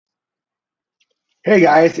Hey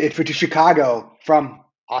guys, it's Richard Chicago from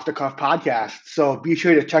Off the Cuff Podcast. So be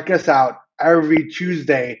sure to check us out every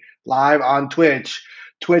Tuesday live on Twitch,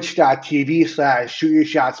 twitch.tv/shoot your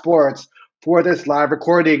shot sports for this live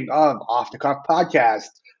recording of Off the Cuff Podcast.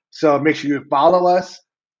 So make sure you follow us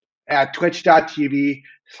at twitch.tv/shoot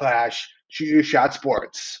your shot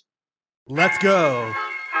sports. Let's go.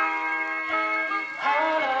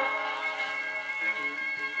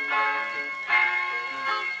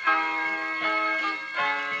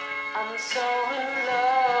 I'm so in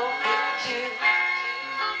love with you.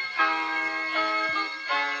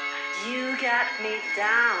 You got me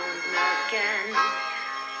down again.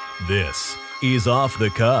 This is Off the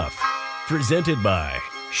Cuff, presented by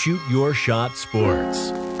Shoot Your Shot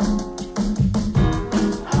Sports.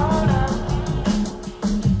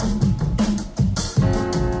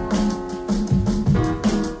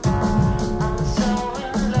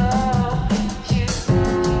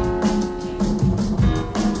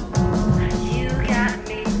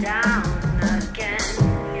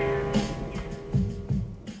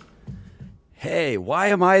 Hey, why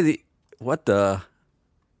am I the... What the...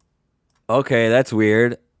 Okay, that's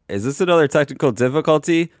weird. Is this another technical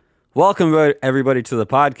difficulty? Welcome, everybody, to the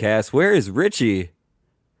podcast. Where is Richie?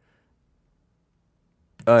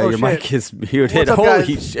 Your shit. mic is muted. What's up,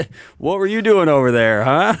 Holy guys? shit. What were you doing over there,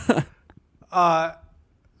 huh?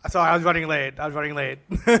 Sorry, I was running late.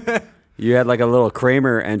 You had like a little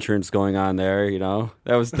Kramer entrance going on there, you know?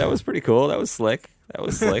 That was pretty cool. That was slick.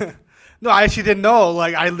 No, I actually didn't know.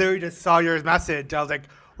 Like, I literally just saw your message. I was like,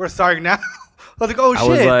 we're starting now. I was like, oh, shit. I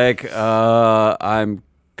was like, I'm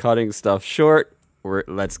cutting stuff short.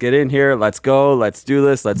 Let's get in here. Let's go. Let's do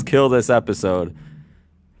this. Let's kill this episode.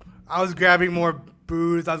 I was grabbing more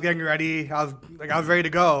booze. I was getting ready. I was ready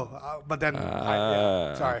to go. But then,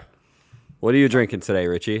 sorry. What are you drinking today,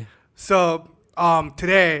 Richie? So,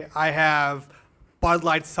 today I have Bud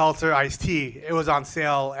Light Seltzer Iced Tea. It was on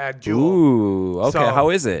sale at Jewel. Ooh, okay. So- How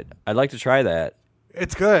is it? I'd like to try that.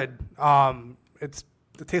 It's good. It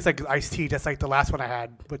tastes like iced tea, just like the last one I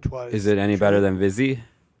had, which was. Is it any better than Vizzy?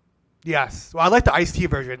 Yes. Well, I like the iced tea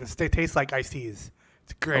version. They taste like iced teas.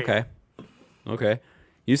 It's great. Okay.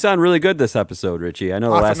 You sound really good this episode, Richie. I know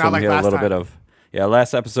the Awesome, last not one like we had a last little bit time. of. Yeah,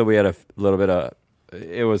 last episode we had a little bit of.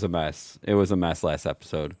 It was a mess. It was a mess last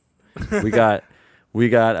episode. We got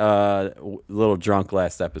a little drunk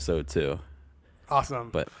last episode too.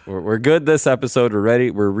 Awesome. But we're good this episode. We're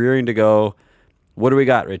ready. We're rearing to go. What do we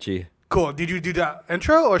got, Richie? Cool. Did you do the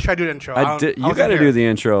intro or should I do the intro? I did. You got to do the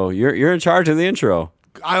intro. You're in charge of the intro.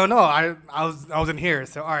 I don't know. I was in here.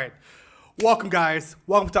 So all right. Welcome, guys.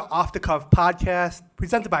 Welcome to Off the Cuff Podcast,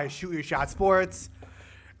 presented by Shoot Your Shot Sports.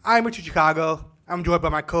 I'm Richard Chicago. I'm joined by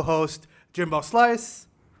my co-host Jimbo Slice.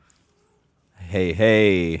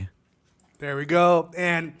 Hey. There we go.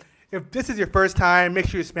 And if this is your first time, make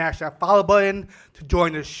sure you smash that follow button to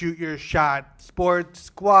join the Shoot Your Shot Sports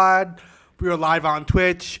Squad. We are live on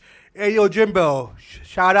Twitch. Hey, yo, Jimbo,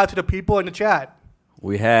 shout out to the people in the chat.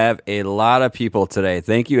 We have a lot of people today.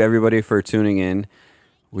 Thank you, everybody, for tuning in.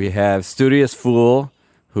 We have Studious Fool,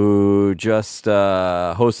 who just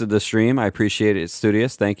hosted the stream. I appreciate it,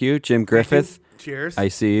 Studious. Thank you. Jim Griffith. Cheers. I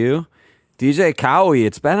see you. DJ Cowie.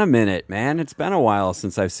 It's been a minute, man. It's been a while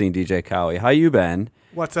since I've seen DJ Cowie. How you been?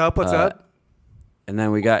 What's up? What's up? And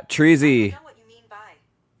then we got Treasy. I know what you mean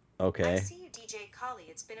by. Okay. I see you, DJ Collie.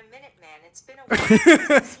 It's been a minute, man. It's been a while since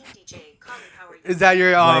I've seen DJ Collie. How are you? Is that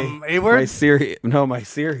your A My word? Siri. No, my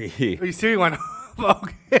Siri. Are you serious one?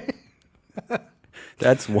 Okay.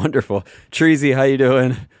 That's wonderful. Treasy, how you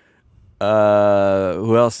doing?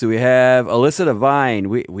 Who else do we have? Alissa Devine.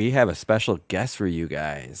 We have a special guest for you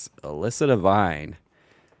guys. Alissa Devine.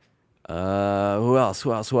 Who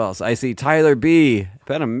else? I see Tyler B.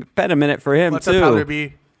 Been a minute for him What's too. up, Tyler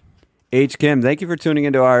B? H. Kim, thank you for tuning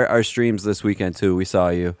into our streams this weekend too. We saw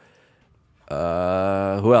you. Who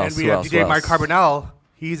else? And we have DJ Mike Carbonell.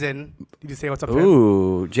 He's in. Did you say what's up to him?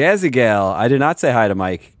 Ooh, Jazzy Gal. I did not say hi to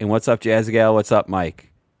Mike. And what's up, Jazzy Gal? What's up,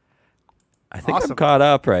 Mike? I think I'm Awesome. caught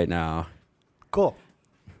up right now. Cool.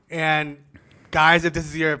 And guys, if this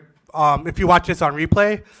is your, if you watch this on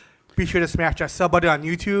replay, be sure to smash that sub button on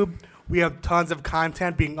YouTube. We have tons of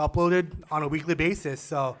content being uploaded on a weekly basis,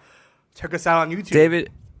 so check us out on YouTube.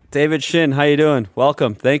 David Shin, how you doing?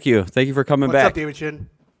 Welcome. Thank you for coming What's back. up, David Chin?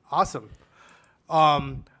 Awesome.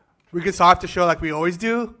 We can start off the show like we always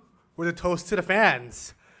do with a toast to the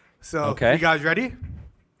fans. So, Okay. you guys ready?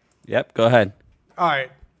 Yep, go ahead. All right.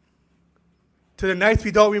 To the nights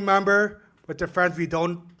we don't remember, with the friends we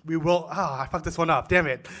will. I fucked this one up. Damn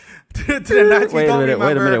it. to the nights we don't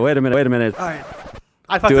remember. Wait a minute. All right.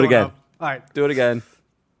 I fucked Do it that one again. up. All right. Do it again.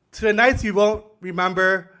 To the nights you won't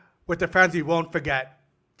remember, with the friends we won't forget.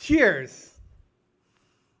 Cheers.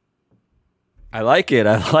 I like it.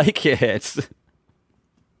 I like it.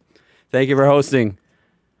 Thank you for hosting.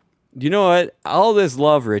 You know what? All this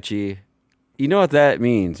love, Richie. You know what that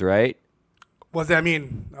means, right? What does that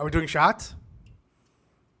mean? Are we doing shots?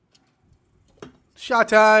 Shot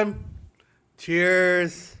time.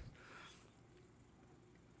 Cheers.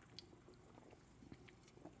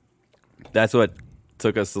 That's what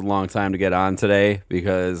took us a long time to get on today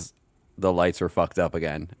because the lights were fucked up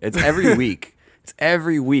again. It's every week. It's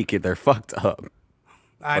every week they're fucked up.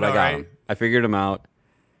 I But know, I got right? them. I figured them out.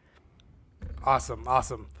 Awesome.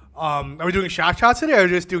 Are we doing shots today, or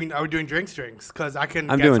are we doing drinks? Because I can.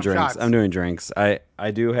 I'm get doing some drinks. shots. I'm doing drinks.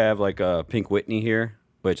 I do have like a Pink Whitney here,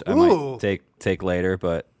 which I Ooh. might take later,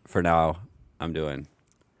 but for now I'm doing.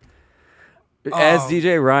 As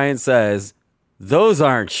DJ Ryan says, those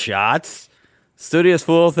aren't shots. Studious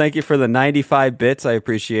Fool, thank you for the 95 bits. I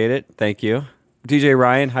appreciate it. Thank you. DJ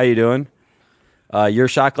Ryan, how you doing? Your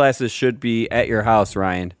shot glasses should be at your house,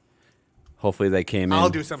 Ryan. Hopefully they came I'll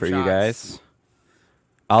in do some for shots. you guys.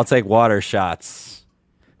 I'll take water shots.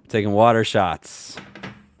 I'm taking water shots.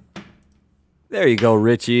 There you go,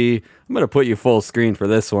 Richie. I'm going to put you full screen for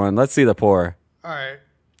this one. Let's see the pour All right.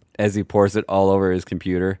 as he pours it all over his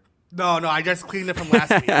computer. No, I just cleaned it from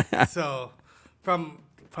last week. So, from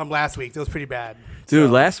last week, it was pretty bad. Dude,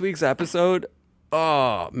 So, last week's episode,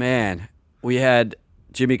 oh, man. We had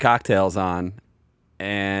Jimmy Cocktails on,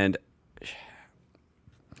 and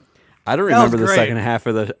I don't That was remember the great. second half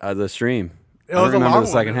of the stream. It I was don't a remember long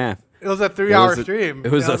the second one. half. It was a It 3-hour was a- stream.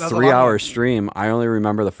 It was Yeah, a that a long 3-hour one. stream. I only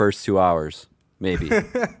remember the first 2 hours, maybe.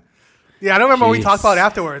 Yeah, I don't remember what we talked Jeez. about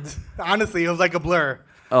afterwards. Honestly, it was like a blur.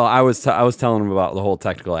 Oh, I was telling him about the whole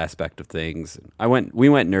technical aspect of things. We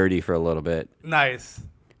went nerdy for a little bit. Nice.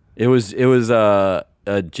 It was a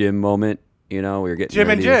gym moment. You know, we were getting Jim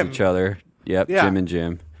and nerdy Jim. with each other. Yep, Yeah. Jim and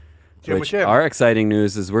Jim. Jim with Which Jim. our exciting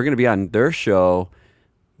news is we're going to be on their show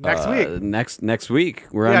Next week. Next week.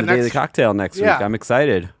 We're Yeah, on the Daily next- Cocktail next yeah. week. I'm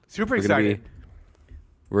excited. Super We're gonna excited.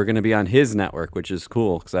 We're going to be on his network, which is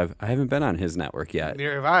cool because I haven't been on his network yet.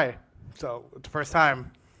 Neither have I. So, it's the first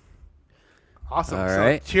time. Awesome. All So,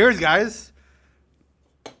 right. cheers, guys.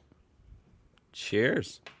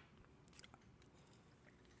 Cheers.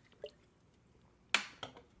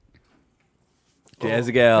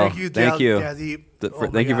 Jazzy gal. Thank you, Thank you. Jazzy. Th- Oh for-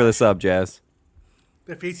 my thank you for the gosh. sub, Jazz.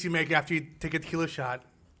 The face you make after you take a tequila shot.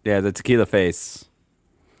 Yeah, the tequila face.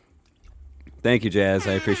 Thank you, Jazz.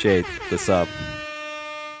 I appreciate the sub.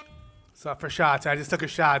 So, for shots, I just took a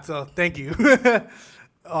shot. So, thank you.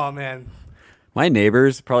 Oh, man. My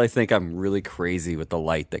neighbors probably think I'm really crazy with the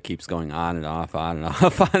light that keeps going on and off, on and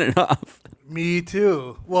off, on and off. Me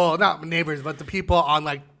too. Well, not neighbors, but the people on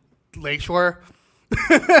like Lakeshore.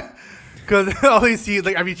 Because I always see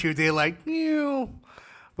like every Tuesday, like you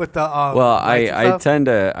with the Well, lights and I stuff.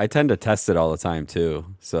 tend to test it all the time too.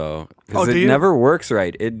 So Oh, because do it you? never works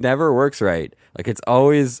right. It never works right. Like it's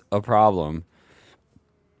always a problem.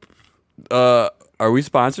 Are we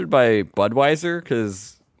sponsored by Budweiser?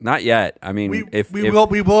 Because not yet. I mean, we if will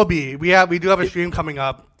be. We do have a stream coming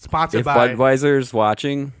up sponsored if by. Budweiser's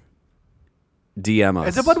watching, DM us.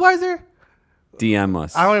 Is it Budweiser? DM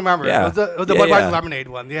us. I don't remember. Yeah. It was the Yeah, Budweiser yeah. lemonade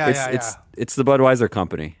one. Yeah, It's the Budweiser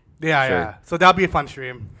company. yeah. sure. Yeah. So that'll be a fun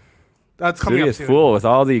stream. That's coming Studious up soon. Fool with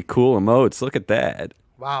all the cool emotes. Look at that.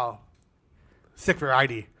 Wow. Sick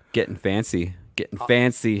variety. Getting fancy. Getting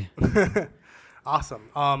fancy.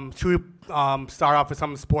 Awesome. Should we start off with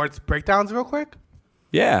some sports breakdowns real quick?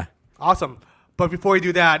 Yeah. Awesome. But before we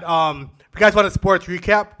do that, if you guys want a sports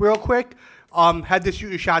recap real quick, head to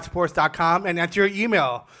shootyourshotsports.com and enter your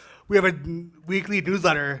email. We have a weekly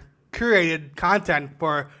newsletter, curated content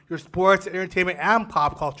for your sports, entertainment, and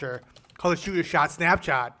pop culture called the Shoot Your Shot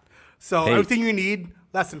Snapchat. So Hey. everything you need,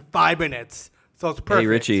 less than 5 minutes. So it's perfect. Hey,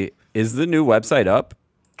 Richie, is the new website up?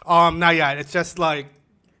 Not yet. It's just like,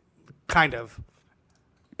 kind of.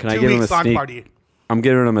 Can I 2 give him a weeks launch sneak? party. I'm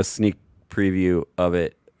giving them a sneak preview of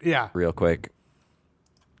it Yeah. real quick.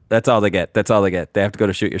 That's all they get. That's all they get. They have to go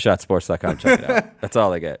to shootyourshotsports.com. Check it out. That's all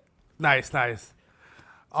they get. Nice.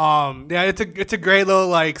 Yeah, it's a great little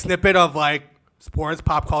like snippet of like sports,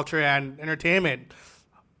 pop culture, and entertainment.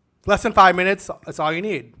 Less than 5 minutes. That's all you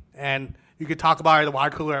need, and you could talk about it at the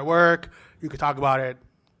water cooler at work. You could talk about it,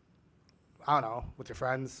 I don't know, with your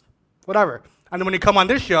friends, whatever. And then when you come on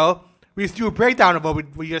this show, we just do a breakdown of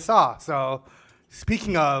what we just saw. So,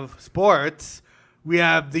 speaking of sports, we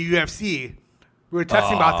have the UFC. We were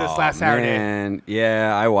texting about this last Saturday. Man,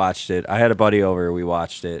 yeah, I watched it. I had a buddy over. We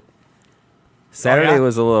watched it. Saturday yeah?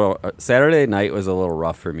 was a little. Saturday night was a little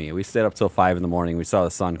rough for me. We stayed up till 5 in the morning. We saw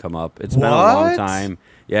the sun come up. It's been a long What? time.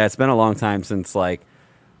 Yeah, it's been a long time since like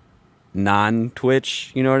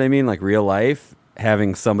non-Twitch. You know what I mean? Like real life,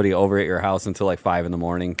 having somebody over at your house until like 5 in the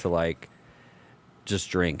morning to like just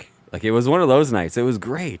drink. Like it was one of those nights. It was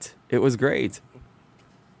great. It was great.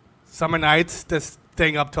 Summer nights, just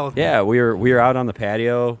staying up till Yeah, we were out on the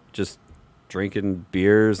patio just drinking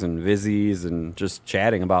beers and Vizzies and just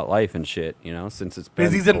chatting about life and shit, you know, since it's been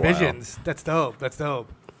Busies a and while. Visions. That's dope. That's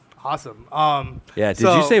dope. Awesome. Yeah, did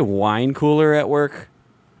so- you say wine cooler at work?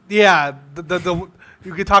 Yeah, the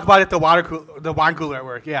you could talk about it. The wine cooler at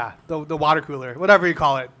work. Yeah, the water cooler, whatever you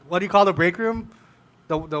call it. What do you call the break room?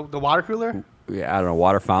 The water cooler. Yeah, I don't know,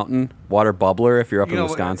 water fountain, water bubbler if you're up You in know,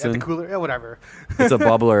 Wisconsin. At the cooler. Yeah, whatever. It's a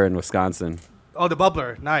bubbler in Wisconsin. Oh, the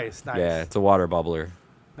bubbler. Nice. Yeah, it's a water bubbler.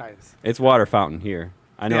 Nice. It's water fountain here.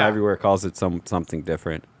 I know Yeah. everywhere calls it something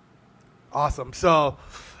different. Awesome. So,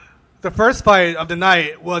 the first fight of the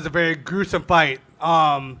night was a very gruesome fight.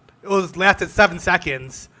 It was lasted 7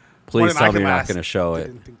 seconds. more Please than I tell me could you're not last. going to show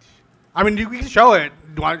it. I mean, you can show it.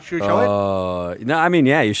 Do you want to show it? No, I mean,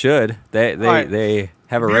 yeah, you should. They right. they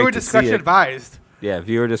have a Viewer right to see discretion it. advised. Yeah,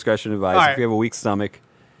 viewer discretion advised. All right. If you have a weak stomach.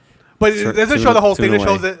 But Tur- it doesn't tune- show the whole tune thing. It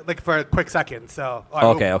away. shows it like for a quick second. So all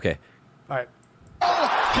right, Okay, okay. All right.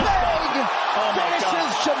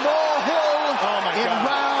 Finishes Jamal Hill in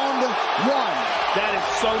round one. That is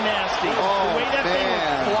so nasty. Oh, the way that thing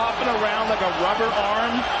man. was flopping around like a rubber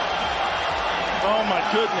arm. Oh my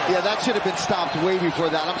goodness. Yeah, that should have been stopped way before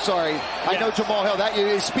that. I'm sorry. I know Jamal Hill. That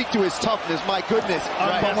you speak to his toughness. My goodness.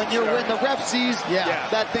 But when the ref sees Yeah.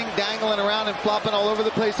 that thing dangling around and flopping all over the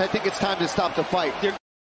place, I think it's time to stop the fight.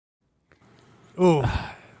 Ooh.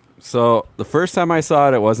 So the first time I saw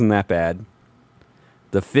it, it wasn't that bad.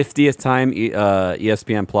 The 50th time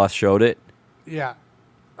ESPN Plus showed it. Yeah.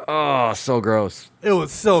 Oh, so gross. It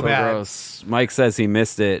was so bad. Gross. Mike says he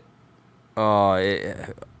missed it. Oh,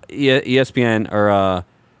 ESPN or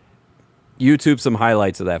YouTube some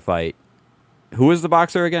highlights of that fight. Who was the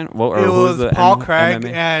boxer again? Well, or It who was the Paul Craig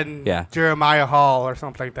MMA? and Yeah. Jeremiah Hall or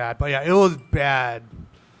something like that. But yeah, it was bad.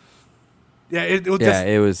 Yeah, it was Yeah, just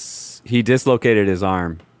it was. He dislocated his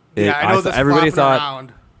arm. yeah. I know this everybody flopping thought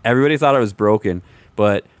around. everybody thought it was broken,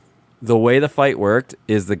 but the way the fight worked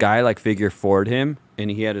is the guy like figure forward him, and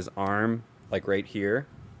he had his arm like right here,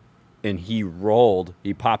 and he rolled.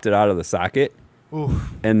 He popped it out of the socket,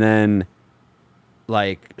 Oof. and then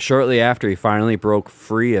like shortly after he finally broke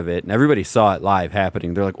free of it, and everybody saw it live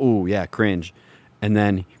happening. They're like, "Ooh, yeah, cringe," and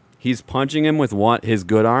then he's punching him with his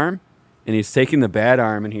good arm, and he's taking the bad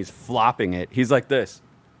arm and he's flopping it. He's like this.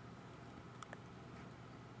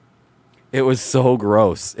 It was so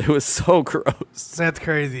gross. It was so gross. That's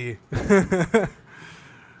crazy. That's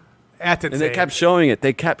insane. And they kept showing it.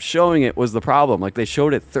 They kept showing it was the problem. Like they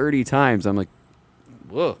showed it 30 times. I'm like,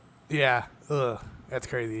 whoa. Yeah. Ugh. That's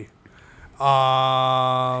crazy.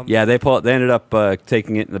 Yeah, they ended up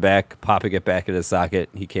taking it in the back, popping it back in his socket.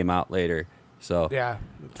 He came out later. So Yeah.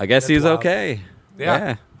 I guess That's he's wild. okay.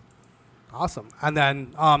 Yeah. Awesome. And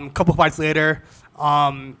then a couple fights later,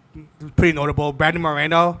 pretty notable. Brandon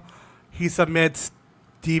Moreno, he submits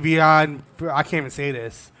Devion. I can't even say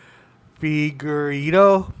this.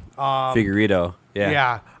 Figueiredo. Figueiredo.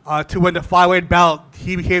 Yeah. To win the flyweight belt.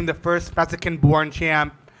 He became the first Mexican-born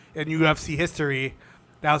champ in UFC history.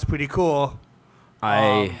 That was pretty cool.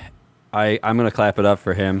 I'm gonna clap it up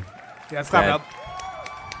for him. Yeah, let's clap it That- up.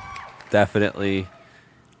 Definitely.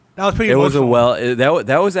 That was pretty It was emotional.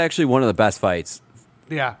 that was actually one of the best fights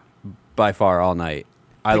Yeah, by far all night.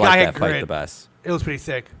 I The guy like had that fight grit. the best. it was pretty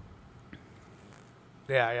sick.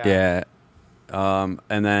 Yeah. Yeah.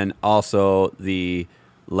 And then also the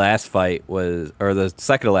last fight was, or the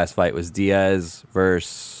second to last fight was Diaz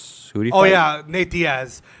versus who do you Oh fight? yeah, Nate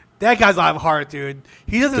Diaz. That guy's out of heart, dude.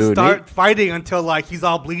 He doesn't Dude, start Nate- fighting until like he's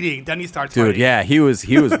all bleeding. Then he starts Dude, fighting. yeah, he was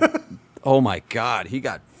oh my God, he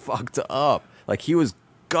got fucked up. Like he was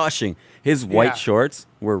gushing. His white Yeah. shorts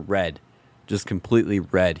were red. Just completely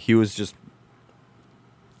red. He was just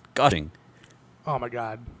gushing. Oh my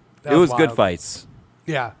god. That It was good wild. fights.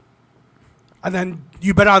 Yeah. And then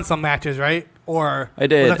you bet on some matches, right? Or I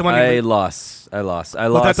did. Was that the one I you, lost. I lost.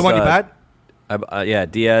 was that the one you bet? Yeah,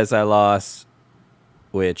 Diaz I lost,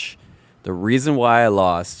 which the reason why I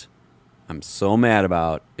lost, I'm so mad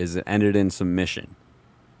about, is it ended in submission.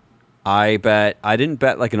 I didn't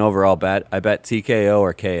bet like an overall bet. I bet TKO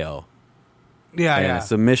or KO. Yeah, And yeah.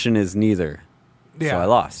 submission is neither. Yeah. So I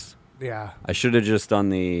lost. Yeah. I should have just done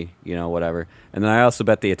the, whatever. And then I also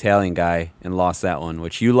bet the Italian guy and lost that one,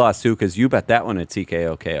 which you lost too because you bet that one at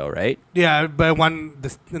TKO KO, right? Yeah, but one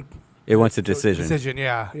It went to decision. Decision,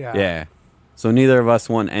 yeah. Yeah. So neither of us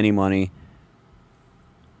won any money.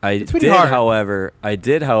 I pretty hard. however,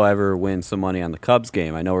 win some money on the Cubs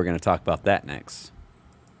game. I know we're going to talk about that next.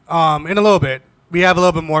 In a little bit. We have a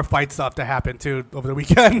little bit more fight stuff to happen, too, over the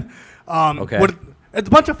weekend. Okay. It's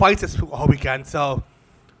a bunch of fights this whole weekend, so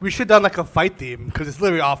we should have done like a fight theme because it's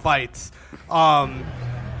literally all fights. Let's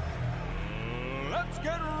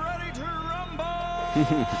get ready to rumble.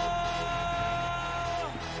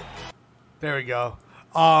 There we go.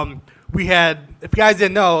 We had, if you guys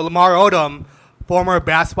didn't know, Lamar Odom, former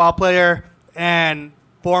basketball player, and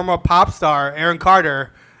former pop star Aaron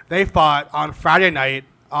Carter, they fought on Friday night.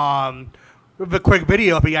 With a quick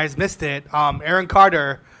video, if you guys missed it, Aaron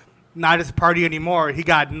Carter, not his party anymore. He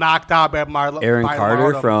got knocked out by Aaron by Carter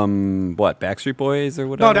Lamar Odom. From what, Backstreet Boys or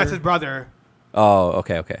whatever? No, that's his brother. Oh,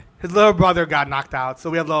 okay. His little brother got knocked out. So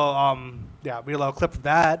we have a little, we have a little clip of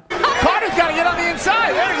that. Carter's got to get on the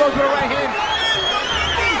inside. There he goes with a right hand.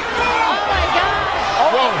 Oh, my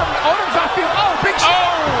God. Odom's on field. Oh, big shot.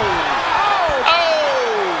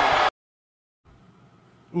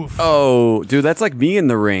 Oof. Oh, dude, that's like me in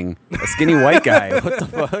the ring. A skinny white guy. What the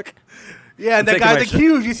fuck? Yeah, and that taking my guy's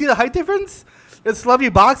accused. You see the height difference? It's celebrity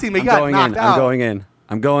boxing, but he got knocked out.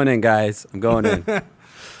 I'm going in, guys. I'm going in.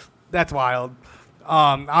 That's wild.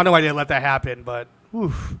 I don't know why they let that happen, but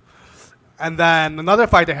oof. And then another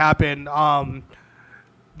fight that happened,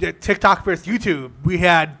 TikTok versus YouTube. We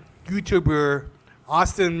had YouTuber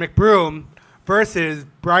Austin McBroom versus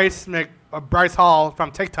Bryce Hall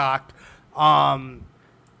from TikTok.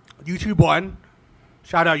 YouTube won.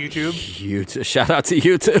 Shout out YouTube. Shout out to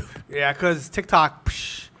YouTube. Yeah, because TikTok.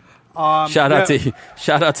 Shout out to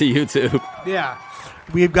YouTube. Yeah,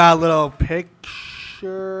 we've got a little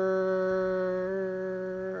picture.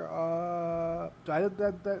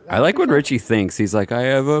 I like when Richie thinks. He's like, I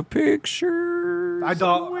have a picture. I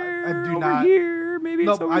don't. I do over not. Here. Maybe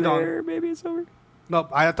Nope, it's over I don't. there. Maybe it's over. Nope,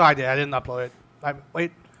 I thought I did. I didn't upload it.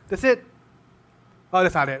 Wait, that's it? Oh,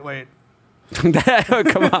 that's not it. Wait. Come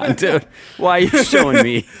on, dude. Why are you showing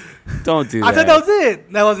me? Don't do that. I thought that was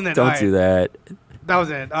it. That wasn't it. Don't do that. That was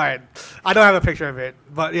it. All right. I don't have a picture of it,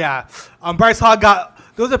 but yeah. Bryce Hall there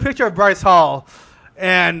was a picture of Bryce Hall,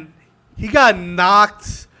 and he got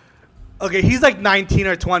knocked. Okay, he's like 19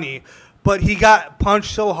 or 20, but he got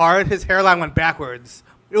punched so hard his hairline went backwards.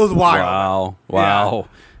 It was wild. Wow.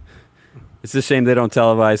 Yeah. It's a shame they don't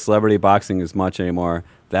televise celebrity boxing as much anymore.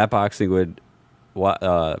 That boxing would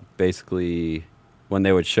basically, when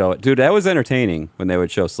they would show it. Dude, that was entertaining when they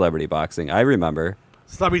would show celebrity boxing. I remember.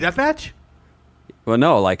 Celebrity deathmatch? Well,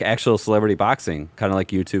 no, like actual celebrity boxing, kind of like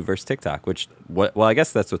YouTube versus TikTok, well, I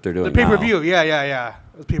guess that's what they're doing The pay-per-view. Yeah.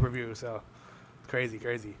 It was pay-per-view, so crazy.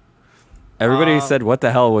 Everybody said, what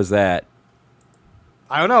the hell was that?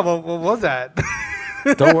 I don't know. What was that?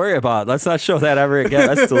 Don't worry about it. Let's not show that ever again.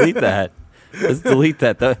 Let's delete that.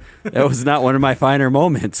 That was not one of my finer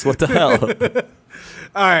moments. What the hell?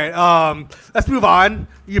 All right. Let's move on.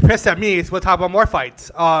 You're pissed at me, so we'll talk about more fights.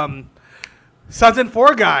 Suns and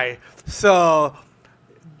 4 guy. So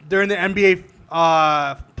during the NBA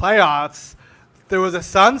playoffs, there was a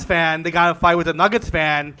Suns fan. They got in a fight with a Nuggets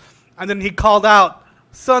fan, and then he called out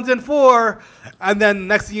Suns and 4, and then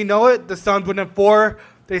next thing you know it, the Suns win in 4.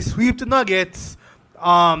 They sweep the Nuggets.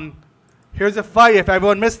 Here's a fight. If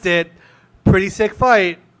everyone missed it, pretty sick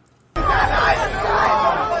fight.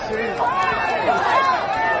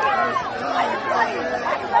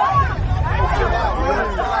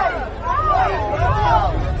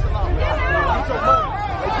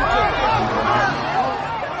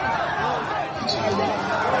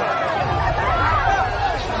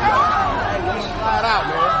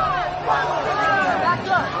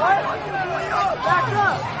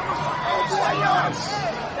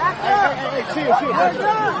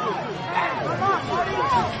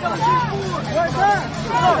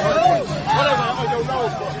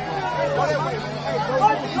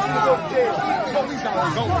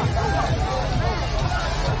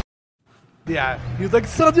 Yeah, he was like,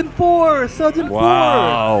 Suns and 4, Suns and 4.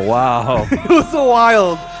 Wow. It was so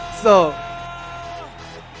wild. So,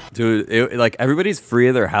 dude, like everybody's free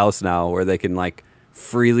of their house now, where they can like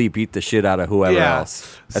freely beat the shit out of whoever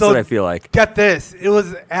else. That's what I feel like. Get this, it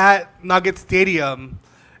was at Nugget Stadium,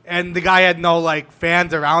 and the guy had no like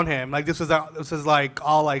fans around him. Like this was like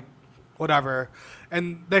all like whatever,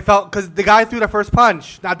 and they felt because the guy threw the first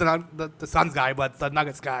punch, not the Suns guy, but the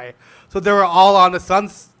Nuggets guy. So they were all on the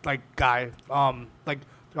Suns like guy, like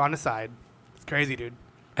they're on the side. It's crazy, dude.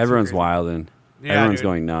 Everyone's wilding. Yeah, everyone's dude.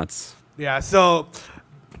 going nuts. Yeah. So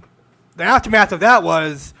the aftermath of that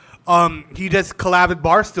was he just collabed with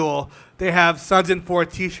Barstool. They have Suns and 4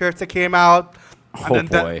 T-shirts that came out. And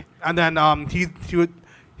then he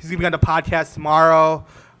He's gonna be on the podcast tomorrow.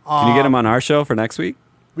 Can you get him on our show for next week?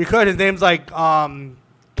 We could. His name's like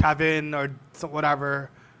Kevin or whatever,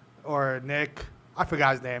 or Nick. I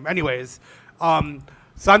forgot his name. Anyways,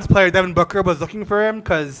 Suns player Devin Booker was looking for him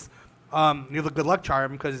because he was a good luck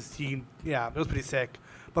charm because it was pretty sick.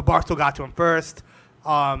 But Barstool got to him first.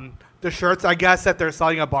 The shirts, I guess, that they're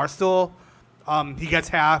selling at Barstool, he gets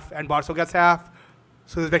half and Barstool gets half.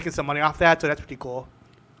 So they're making some money off that. So that's pretty cool.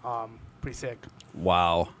 Pretty sick.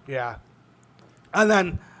 Wow. Yeah. And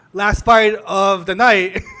then last fight of the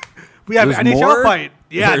night, we have an NHL more? fight.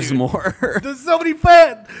 Yeah, There's dude. more. There's so many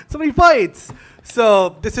fights.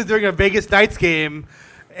 So this is during a Vegas Knights game,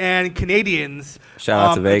 and Canadians. Shout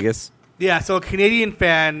out to Vegas. Yeah, so a Canadian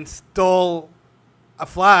fan stole a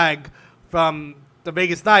flag from the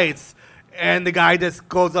Vegas Knights, and the guy just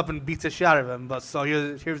goes up and beats the shit out of him. But so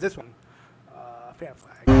here's this one, fan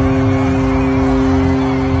flag.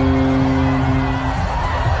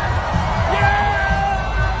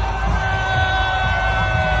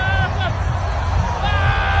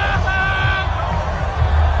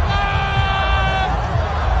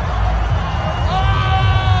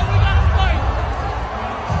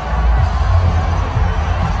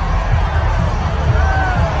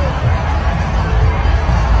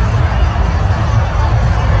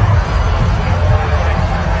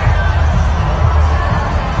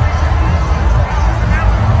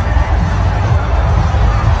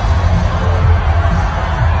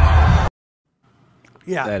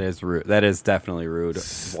 Yeah. That is rude. That is definitely rude.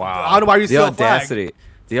 Wow. I don't know why you the steal a audacity.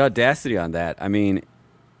 The audacity on that. I mean,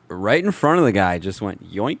 right in front of the guy just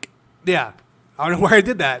went yoink. Yeah. I don't know where I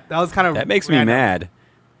did that. That was kind of That makes me random. mad.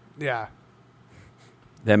 Yeah.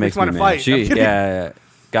 That makes me wanna mad. fight. I'm She kidding.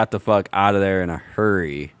 got the fuck out of there in a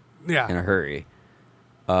hurry. Yeah. In a hurry.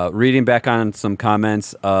 Reading back on some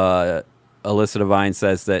comments, Alissa Devine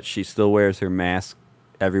says that she still wears her mask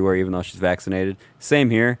everywhere even though she's vaccinated. Same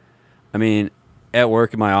here. I mean, at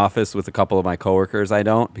work in my office with a couple of my coworkers, I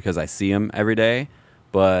don't because I see them every day.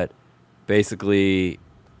 But basically,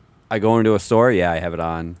 I go into a store, I have it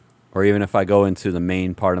on. Or even if I go into the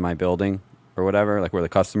main part of my building or whatever, like where the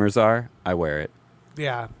customers are, I wear it.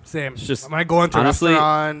 Yeah, same. It's just when I go into a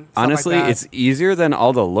restaurant, stuff honestly, like that. it's easier than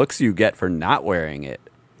all the looks you get for not wearing it.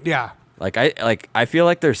 Yeah. I feel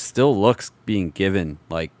like there's still looks being given,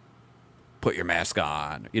 like put your mask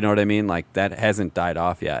on. You know what I mean? Like that hasn't died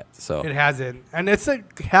off yet. So It hasn't. And it's a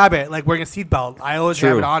habit, like wearing a seatbelt. I always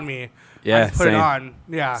have True. it on me. Yeah, I just put it same. on.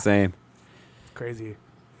 Yeah. Same. Crazy.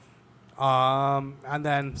 And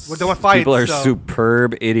then we're done with fights. People are so-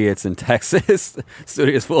 superb idiots in Texas.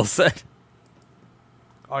 Studios Full said.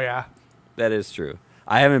 Oh yeah. That is true.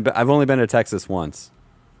 I've only been to Texas once,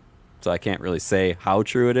 so I can't really say how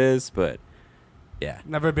true it is. But yeah,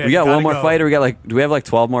 Never been. We got Gotta one more go. fight. Or do we have like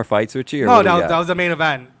 12 more fights with you? Or No, what do we that got? was the main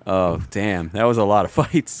event. Oh damn, that was a lot of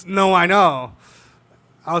fights. No, I know.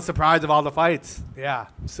 I was surprised of all the fights. Yeah.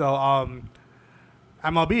 So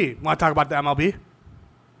MLB. Want to talk about the MLB?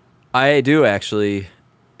 I do actually.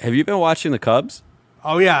 Have you been watching the Cubs?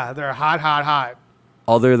 Oh yeah, they're hot.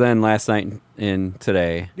 Other than last night and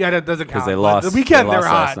today, Yeah, that doesn't count. because they but lost. The weekend they they were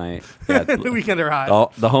lost last hot. night. Yeah, The weekend they're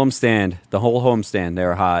hot. the homestand, the whole homestand, they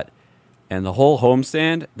were hot, and the whole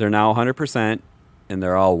homestand, they're now 100%, and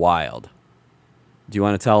they're all wild. Do you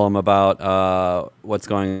want to tell them about what's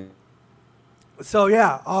going? So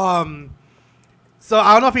yeah, so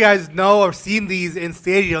I don't know if you guys know or seen these in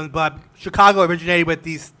stadiums, but Chicago originated with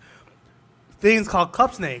these things called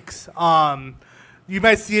cup snakes. You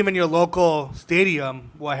might see them in your local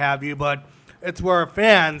stadium, what have you, but it's where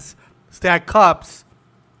fans stack cups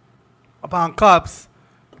upon cups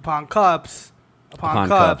upon cups upon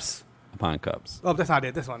cups. Upon cups. Oh, that's not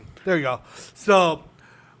it. This one. There you go. So,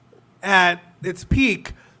 at its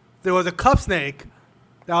peak, there was a cup snake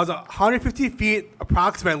that was 150 feet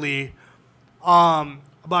approximately,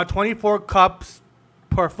 about 24 cups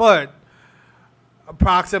per foot,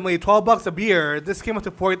 approximately $12 a beer. This came up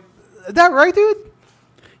to 40. Is that right, dude?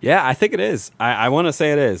 Yeah, I think it is. I want to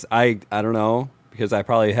say it is. I don't know because I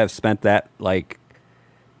probably have spent that like.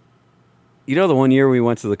 You know, the one year we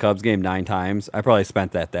went to the Cubs game 9 times. I probably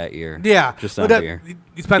spent that year. Yeah. just But on that- beer.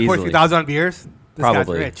 You spent Easily. 43,000 on beers? This guy's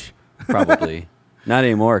Probably. rich. Probably not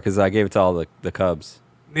anymore because I gave it to all the Cubs.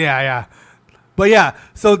 Yeah. But yeah,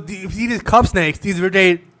 so if you see these cup snakes, these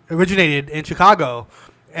originated in Chicago.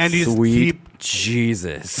 And these Sweet keep,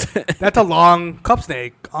 Jesus. that's a long cup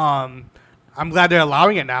snake. I'm glad they're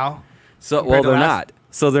allowing it now. So Compared to they're last- not.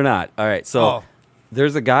 So they're not. All right. So Oh.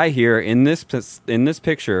 there's a guy here in this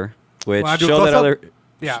picture, which Wanna do a show that close-up?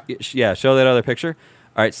 other. Yeah. Show that other picture.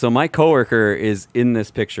 All right. So my coworker is in this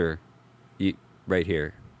picture, right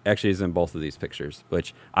here. Actually, he's in both of these pictures,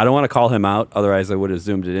 which I don't want to call him out. Otherwise, I would have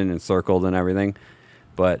zoomed it in and circled and everything.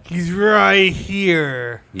 But He's right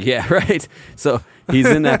here. yeah, right. So he's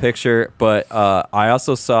in that picture. But I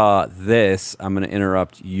also saw this. I'm going to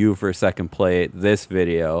interrupt you for a second. Play this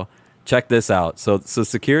video. Check this out. So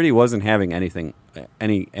security wasn't having anything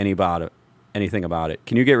about it.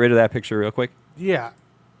 Can you get rid of that picture real quick? Yeah.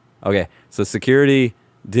 Okay. So security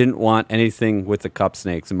didn't want anything with the cup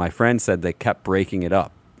snakes, and my friend said they kept breaking it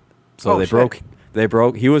up. So they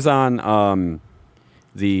broke. He was on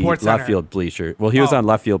the Sports left Center. field bleacher. Well, he was on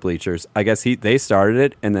left field bleachers. I guess they started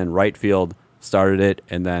it, and then right field started it,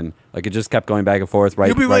 and then like it just kept going back and forth.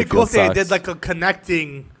 It'd be really right cool field if they sucks. did like a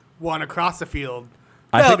connecting one across the field.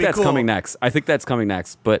 I think That'd be that's cool. coming next. I think that's coming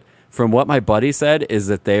next. But from what my buddy said is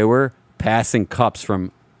that they were passing cups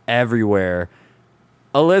from everywhere.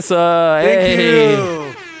 Alissa, Thank hey.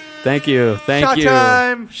 you. Thank you. Thank Shot you.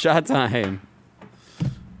 time. Shot time.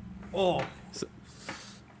 Oh.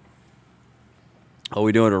 Are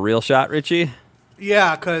we doing a real shot, Richie?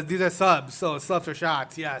 Yeah, because these are subs, so subs are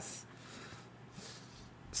shots, yes.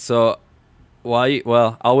 So,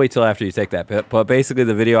 I'll wait till after you take that bit. But basically,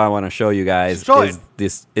 the video I want to show you guys Show is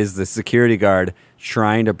it. the security guard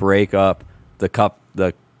trying to break up the cup.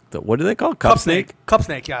 The what do they call it? Cup snake? Cup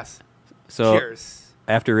snake, yes. So Cheers.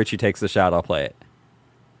 after Richie takes the shot, I'll play it.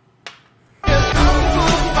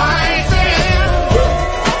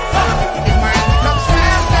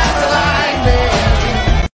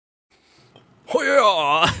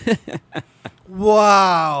 Oh yeah!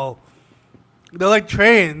 Wow. They're like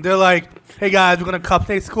trained. They're like, hey guys, we're going to cup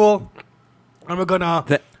snake school, and we're going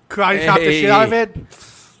to karate chop the shit out of it.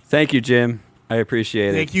 Thank you, Jim. I appreciate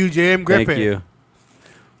it. Thank you, Jim Griffin. Thank you.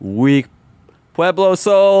 Weak Pueblo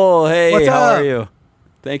Soul. Hey, What's how up? are you?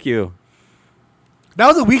 Thank you. That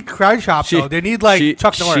was a weak karate chop, though. They need, like,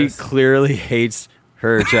 Chuck Norris. She clearly hates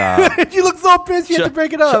her job. She looks so pissed she had to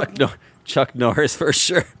break it up. Chuck Norris for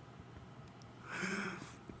sure.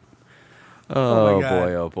 Oh, my God.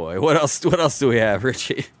 boy, oh boy. What else do we have,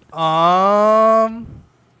 Richie? Father's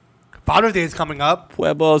Day is coming up.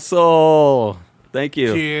 Pueblo Soul. Thank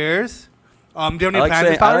you. Cheers. Do you have any plans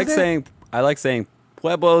this Father's Day? I like saying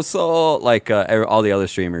Pueblo Soul like all the other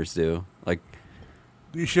streamers do. Like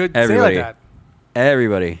You should everybody. say like that.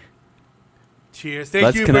 Everybody. Cheers. Thank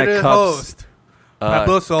Let's you for connect the cups. host.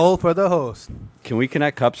 Pueblo Soul for the host. Can we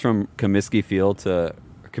connect cups from Comiskey Field to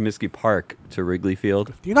Comiskey Park to Wrigley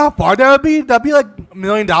Field? Do you know how far that would be? That'd be like $1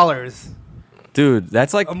 million. Dude,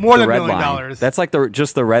 that's like More the than red $1 million. line. That's like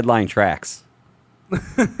just the red line tracks.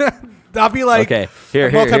 That'd be like Okay, here.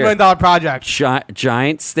 a multi-million-dollar project.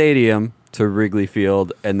 Giant stadium to Wrigley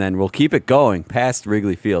Field, and then we'll keep it going past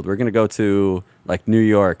Wrigley Field. We're gonna go to like New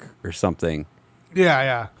York or something.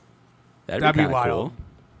 Yeah. That'd That'd be be kinda wild. cool.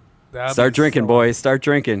 That'd Start be drinking, so- boys. Start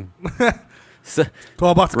drinking. So,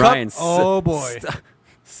 $12 a Ryan, cup? Oh, boy.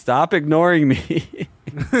 Stop ignoring me.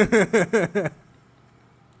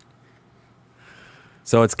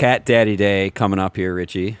 So it's Cat Daddy Day coming up here,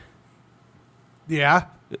 Richie. Yeah.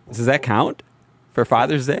 Does that count for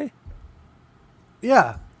Father's Day?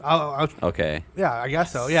 Yeah. Okay. Yeah, I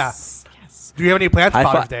guess so. Yeah. Do you have any plans for High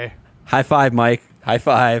Father's fi- Day? High five, Mike. High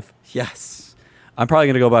five. Yes. I'm probably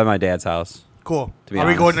going to go by my dad's house. Cool. To be Are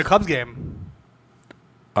we going honest. to the Cubs game?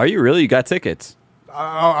 Are you really? You got tickets.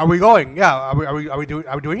 Are we going? Yeah. Are we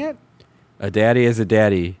doing it? A daddy is a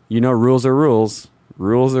daddy. You know, rules are rules.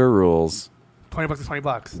 Rules are rules. $20 is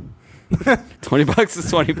 $20. $20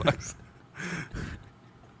 is $20.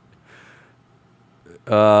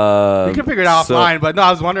 We can figure it out so offline, but no,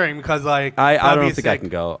 I was wondering because like I that'd don't be think I sick. can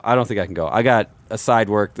go. I don't think I can go. I got a side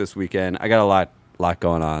work this weekend. I got a lot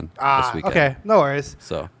going on this weekend. Okay, no worries.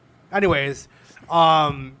 So Anyways,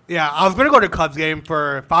 yeah, I was gonna go to the Cubs game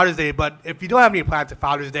for Father's Day, but if you don't have any plans for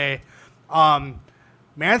Father's Day,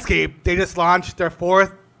 Manscaped, they just launched their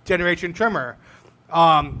 4th generation trimmer.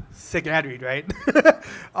 Sick ad read, right?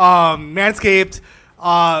 Manscaped,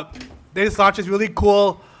 they just launched this really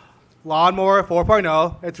cool lawnmower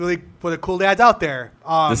 4.0. It's really for the cool dads out there.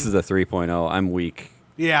 this is a 3.0. I'm weak.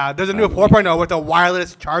 Yeah, there's a new 4.0 with a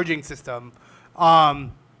wireless charging system.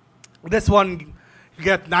 This one, you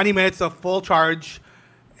get 90 minutes of full charge,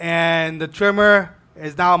 and the trimmer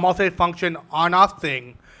is now a multi-function on-off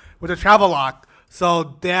thing with a travel lock,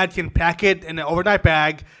 so dad can pack it in an overnight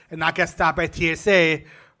bag and not get stopped by TSA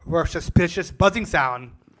for a suspicious buzzing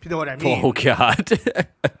sound, if you know what I mean. Oh God.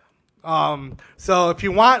 So if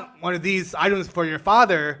you want one of these items for your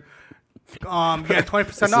father, you get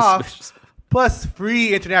 20% off. Suspicious. Plus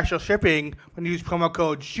free international shipping when you use promo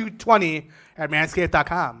code SHOOT20 at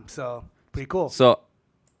manscaped.com. So pretty cool. So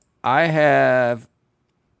I have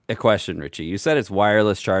a question, Richie. You said it's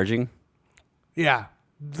wireless charging. Yeah,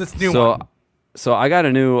 this new one. So I got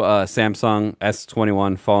a new Samsung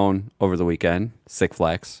S21 phone over the weekend. Sick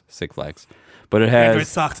flex. But it Android has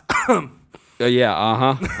sucks.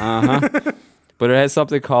 But it has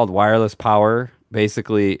something called wireless power.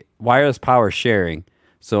 Basically, wireless power sharing.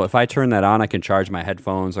 So if I turn that on, I can charge my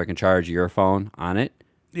headphones or I can charge your phone on it.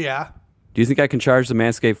 Yeah. Do you think I can charge the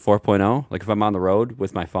Manscaped 4.0? Like if I'm on the road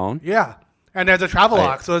with my phone? Yeah. And there's a travel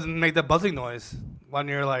lock, so it doesn't make the buzzing noise when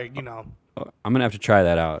you're like, you know. I'm going to have to try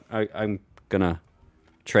that out. I'm going to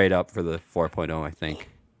trade up for the 4.0, I think.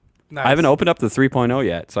 Nice. I haven't opened up the 3.0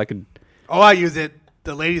 yet, so I could. Oh, I use it.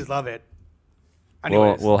 The ladies love it.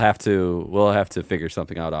 Anyways. We'll have to figure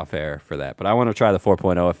something out off air for that. But I want to try the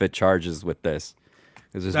 4.0 if it charges with this.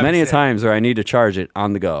 Because there's many times where I need to charge it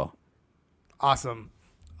on the go. Awesome.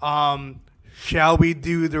 Shall we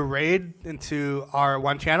do the raid into our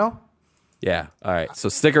one channel? Yeah. All right. So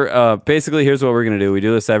sticker. Basically, here's what we're gonna do. We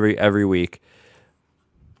do this every week.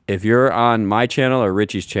 If you're on my channel or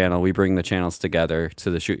Richie's channel, we bring the channels together to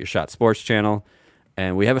the Shoot Your Shot Sports channel,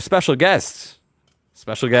 and we have a special guest.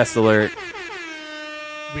 Special guest alert.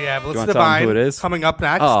 We have wanna Alissa tell 'em Devine who it is? coming up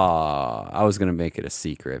next. Oh, I was gonna make it a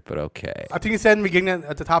secret, but okay. I think you said in the beginning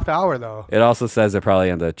at the top of the hour, though. It also says it probably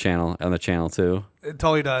on the channel too. It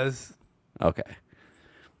totally does. Okay.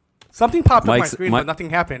 Something popped up on my Mike's- screen, but nothing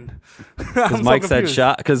happened. Because I'm Mike so said confused.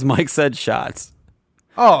 shot. Because Mike said shots.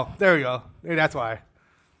 Oh, there we go. Maybe that's why.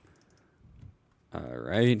 All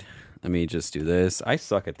right. Let me just do this. I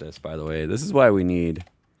suck at this, by the way. This is why we need,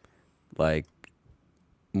 like,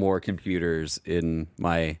 more computers in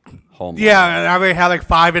my home. Yeah, and I already have like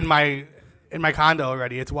 5 in my condo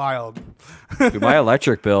already. It's wild. Dude, my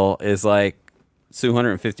electric bill is like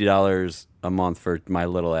 $250 a month for my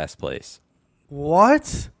little ass place.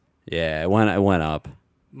 What? Yeah, it went up.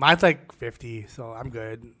 Mine's like 50, so I'm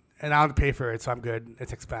good. And I don't pay for it, so I'm good.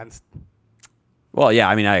 It's expense. Well, yeah,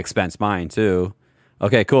 I mean, I expense mine too.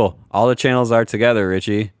 Okay, cool. All the channels are together,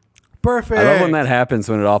 Richie. Perfect. I love when that happens,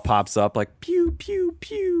 when it all pops up like pew, pew,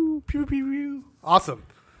 pew. Pew, pew, pew. Awesome.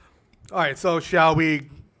 All right, so shall we?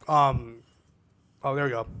 Oh, there we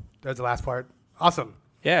go. There's the last part. Awesome.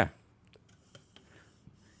 Yeah.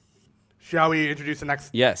 Shall we introduce the next?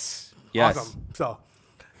 Yes. Yes. Awesome. So,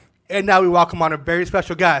 and now we welcome on a very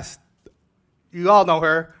special guest. You all know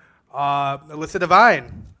her, Alissa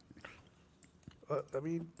Devine.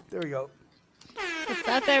 There we go. What's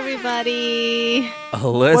up, everybody?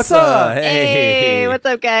 Alissa, What's up? hey. What's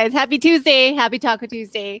up, guys? Happy Tuesday. Happy Taco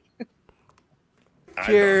Tuesday.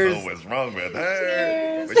 Cheers. I don't know what's wrong with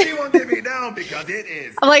her, but she won't get me down because it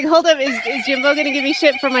is. I'm like, hold up. Is Jimbo going to give me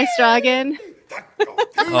shit for my straw again?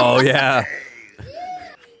 Oh, yeah.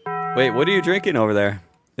 Wait, what are you drinking over there?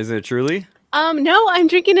 Is it a Truly? No, I'm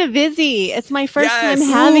drinking a Vizzy. It's my first Yes. time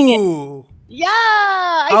having it. Ooh. Yeah.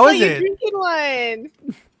 I How saw is you it? drinking one.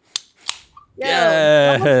 Yo,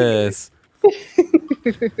 Yes.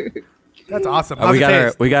 That's awesome. We How's it got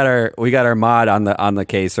taste? our mod on the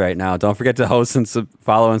case right now. Don't forget to host and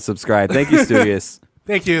follow and subscribe. Thank you, Studious.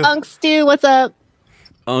 Thank you. Unc Stu, what's up?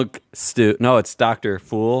 Unc Stu. No, it's Dr.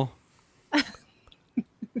 Fool.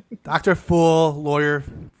 Dr. Fool, lawyer,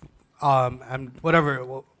 and whatever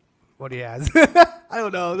what he has. I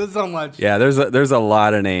don't know. There's so much. Yeah, there's a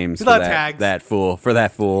lot of names There's for a lot of that, tags. that fool. For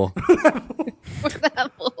that fool.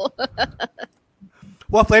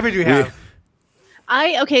 What flavor do you have?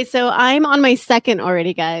 Okay, so I'm on my second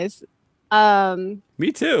already, guys.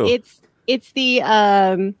 Me too. It's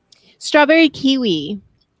the strawberry kiwi.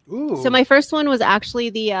 Ooh. So my first one was actually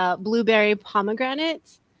the blueberry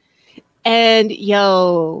pomegranate. And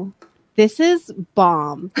yo, this is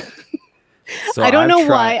bomb. So I don't I've know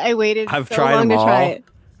tried- why I waited I've so tried long them to try all. it.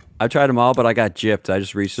 I've tried them all, but I got gypped. I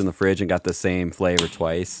just reached in the fridge and got the same flavor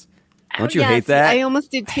twice. Don't you Yeah, hate see, that? I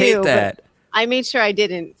almost did too. Hate but that. I made sure I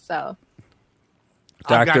didn't. So I've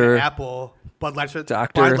got an Doctor, apple, Bud Light, Bud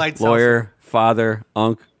doctor, Light lawyer, father,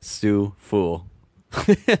 Unc, Stu, fool.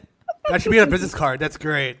 That should be on a business card. That's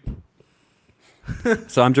great.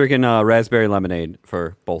 So I'm drinking raspberry lemonade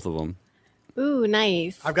for both of them. ooh,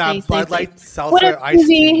 nice. I've got nice, Bud nice, Light, nice. seltzer, What up, iced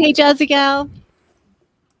Susie? tea. Hey, Jazzy Gal.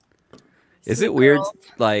 Is Sweet it weird, girl.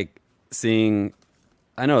 like, seeing...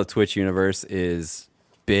 I know the Twitch universe is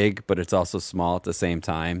big, but it's also small at the same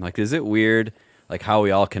time. Like, is it weird, like, how we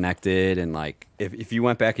all connected? And, like, if you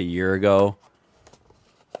went back a year ago,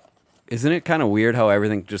 isn't it kind of weird how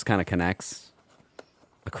everything just kind of connects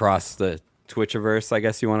across the Twitchiverse, I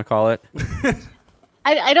guess you want to call it?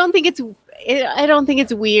 I don't think it's. I don't think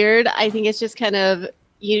it's weird. I think it's just kind of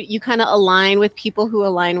you kind of align with people who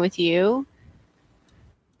align with you.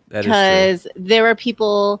 That is true. Because there are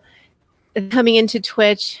people coming into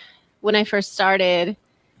Twitch when I first started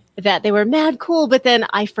that they were mad cool, but then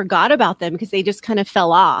I forgot about them because they just kind of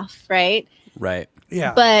fell off, right? Right.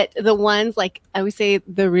 Yeah. But the ones, like I would say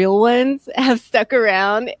the real ones, have stuck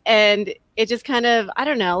around, and it just kind of, I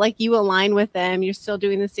don't know, like you align with them. You're still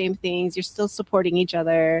doing the same things. You're still supporting each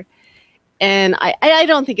other. And I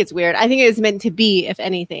don't think it's weird. I think it is meant to be, if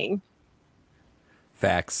anything.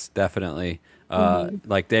 Facts, definitely.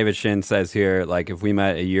 Like David Shin says here, like if we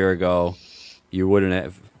met a year ago, you wouldn't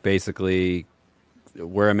have basically.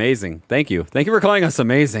 We're amazing. Thank you. Thank you for calling us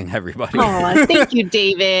amazing, everybody. Oh, thank you,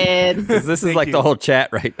 David. This is like the whole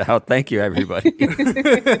chat right now. Thank you, everybody.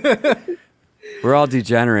 We're all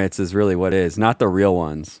degenerates is really what it is, not the real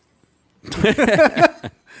ones.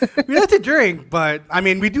 We like to drink, but I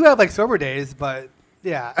mean, we do have like sober days, but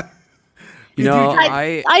yeah. You know,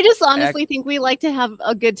 I just honestly think we like to have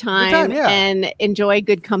a good time, and enjoy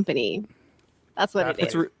good company. That's what it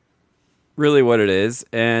is. It's really what it is.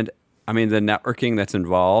 And I mean, the networking that's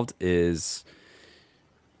involved is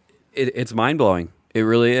it's mind blowing. It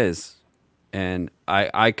really is. And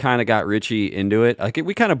I kind of got Richie into it. Like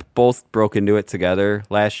we kind of both broke into it together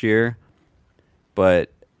last year.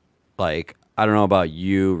 But like, I don't know about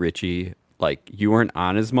you, Richie. Like you weren't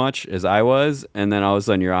on as much as I was, and then all of a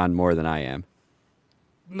sudden you're on more than I am.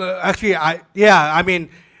 No, actually, I mean,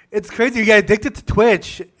 it's crazy. You get addicted to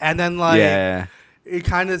Twitch, and then like, it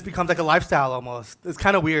kind of becomes like a lifestyle almost. It's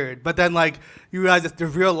kind of weird, but then like you realize it's the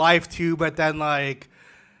real life too. But then like,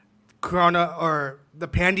 Corona or the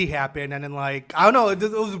pandy happened, and then like I don't know, it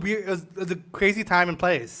was weird. It was a crazy time and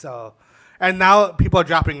place. So, and now people are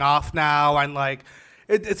dropping off now, and like,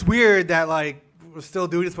 it's weird that like we're still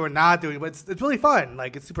doing this, but we're not doing it. But it's really fun.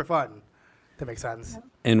 Like it's super fun. That makes sense.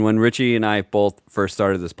 And when Richie and I both first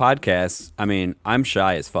started this podcast, I mean, I'm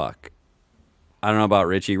shy as fuck. I don't know about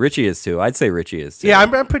Richie. Richie is too. I'd say Richie is too. Yeah,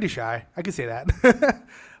 I'm pretty shy. I can say that.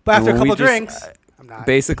 But after a couple drinks, I'm not.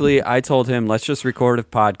 Basically, I told him, let's just record a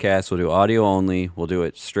podcast. We'll do audio only. We'll do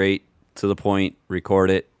it straight to the point,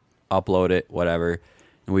 record it, upload it, whatever.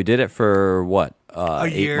 And we did it for what?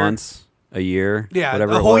 8 months? A year? Yeah,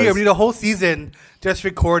 whatever a whole year. was. We did a whole season just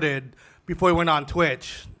recorded before we went on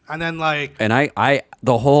Twitch. And then like... And I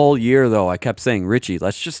the whole year, though, I kept saying, Richie,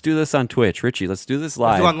 let's just do this on Twitch. Richie, let's do this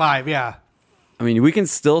live. Let's do on live, yeah. I mean, we can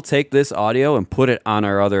still take this audio and put it on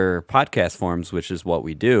our other podcast forms, which is what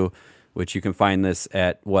we do, which you can find this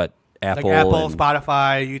at what? Apple,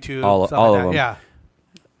 Spotify, YouTube, all like of that. them. Yeah.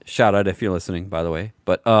 Shout out if you're listening, by the way.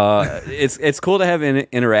 But it's cool to have an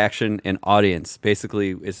interaction and audience.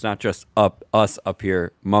 Basically, it's not just us up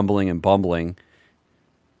here mumbling and bumbling.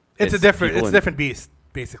 It's a different beast,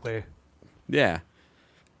 basically. Yeah.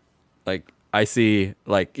 Like I see,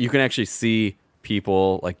 like you can actually see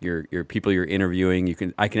people, like your people you're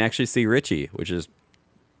interviewing. I can actually see Richie, which is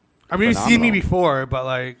I mean, you've seen me before, but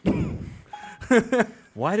like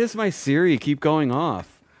why does my Siri keep going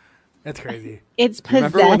off? That's crazy. It's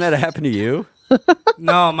possessed. Remember when that happened to you?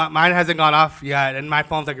 No, mine hasn't gone off yet, and my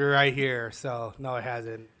phone's like right here, so no, it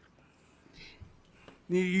hasn't.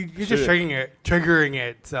 You're just triggering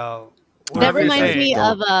it. So that reminds me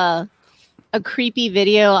of a creepy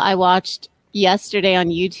video I watched yesterday on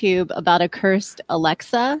YouTube about a cursed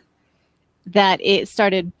Alexa that it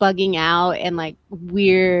started bugging out and like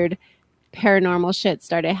weird paranormal shit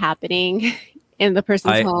started happening in the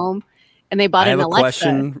person's home, and they bought an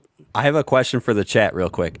Alexa. I have a question for the chat real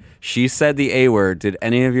quick. She said the A word. Did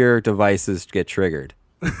any of your devices get triggered?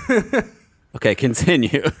 Okay,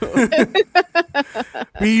 continue.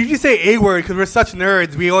 We usually say A word because we're such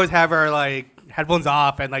nerds. We always have our like headphones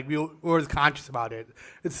off and like we're always conscious about it.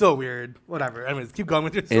 It's so weird. Whatever. Anyways, keep going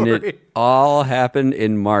with your story. And it all happened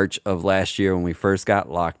in March of last year when we first got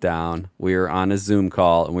locked down. We were on a Zoom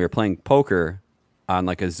call and we were playing poker on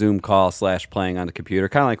like a Zoom call / playing on the computer,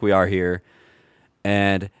 kind of like we are here.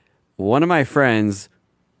 And one of my friends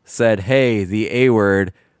said, "Hey, the A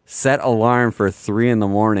word, set alarm for 3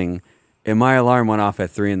 a.m. And my alarm went off at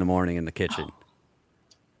 3 a.m. in the kitchen.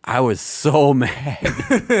 I was so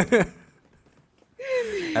mad.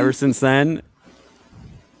 Ever since then,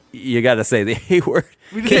 you got to say the A word.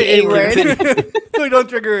 We just say A word. So we don't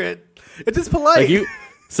trigger it. It's just polite. Like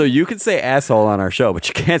so you can say asshole on our show, but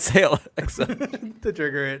you can't say Alexa. To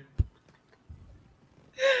trigger it.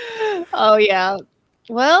 Oh, yeah.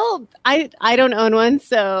 Well, I don't own one,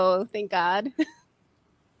 so thank God.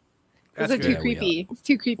 Those are too creepy. It's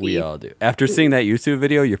too creepy. We all do. After seeing that YouTube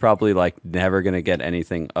video, you're probably like never going to get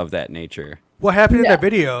anything of that nature. What happened in that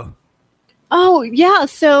video? Oh, yeah.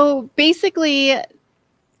 So basically,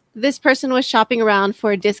 this person was shopping around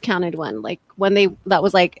for a discounted one, like that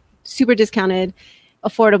was like super discounted,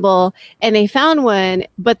 affordable, and they found one,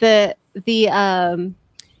 but the the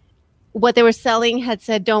what they were selling had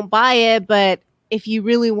said don't buy it, but if you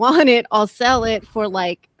really want it, I'll sell it for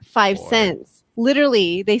like 5 cents.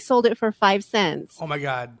 Literally, they sold it for 5 cents. Oh my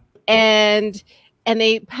God. And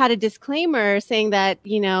they had a disclaimer saying that,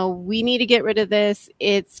 we need to get rid of this.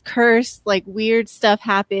 It's cursed, like weird stuff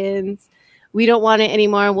happens. We don't want it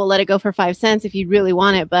anymore. We'll let it go for 5 cents if you really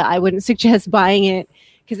want it, but I wouldn't suggest buying it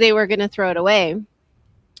because they were going to throw it away.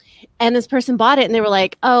 And this person bought it and they were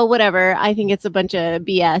like, oh, whatever. I think it's a bunch of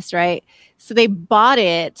BS, right? So they bought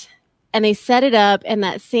it and they set it up. And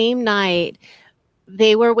that same night,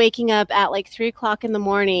 they were waking up at like 3:00 in the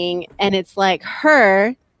morning. And it's like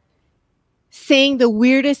her saying the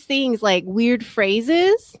weirdest things, like weird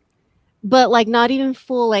phrases, but like not even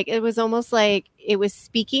full. Like it was almost like it was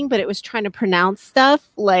speaking, but it was trying to pronounce stuff.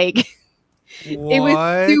 Like it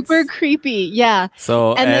was super creepy. Yeah.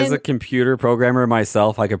 So as a computer programmer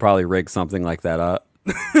myself, I could probably rig something like that up,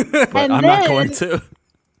 but I'm not going to.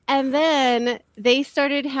 And then they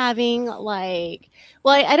started having like,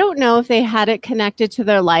 well, I don't know if they had it connected to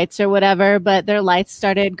their lights or whatever, but their lights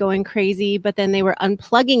started going crazy, but then they were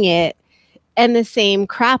unplugging it and the same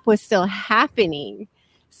crap was still happening.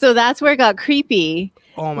 So that's where it got creepy.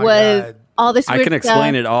 Oh my God. All this weird I can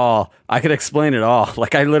explain it all.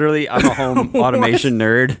 Like I'm a home automation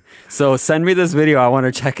nerd. So send me this video. I want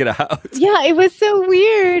to check it out. Yeah, it was so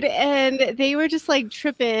weird. And they were just like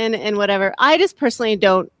tripping and whatever. I just personally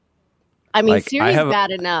don't. I mean, Siri's bad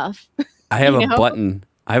enough. I have a button.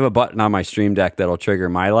 I have a button on my Stream Deck that'll trigger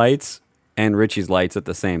my lights and Richie's lights at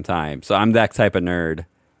the same time. So I'm that type of nerd.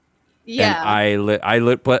 Yeah.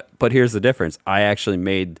 And but here's the difference. I actually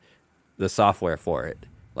made the software for it.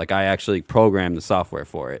 Like I actually programmed the software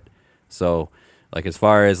for it. So like as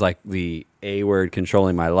far as like the A word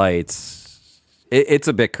controlling my lights, it's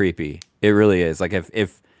a bit creepy. It really is. Like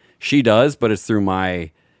if she does, but it's through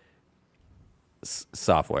my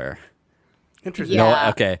software. Interesting. Yeah. No,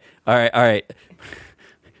 okay. All right.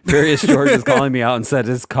 Furious George is calling me out and said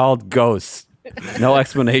it's called Ghost. No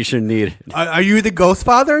explanation needed. Are you the ghost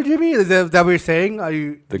father, Jimmy? Is that what you're saying? Are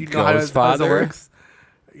you The you know ghost how this father? works?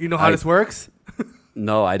 You know how this works?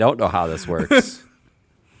 No, I don't know how this works.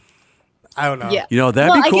 I don't know. Yeah.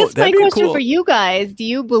 That'd be cool. I guess my That'd be question cool. for you guys, do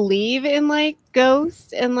you believe in like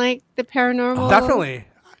ghosts and like the paranormal? Definitely.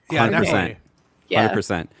 Yeah, 100%. definitely. Yeah.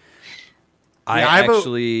 100%. Go I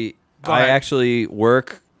ahead. actually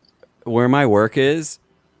work where my work is.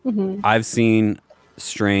 Mm-hmm. I've seen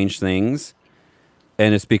strange things,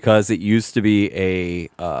 and it's because it used to be a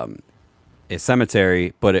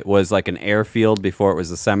cemetery, but it was like an airfield before it was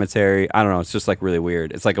a cemetery. I don't know. It's just like really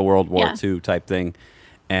weird. It's like a World War II type thing,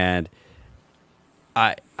 and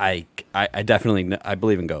I definitely I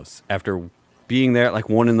believe in ghosts. After being there at like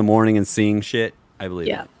 1 a.m. and seeing shit, I believe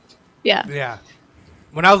it. Yeah. Yeah.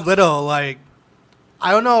 When I was little, like,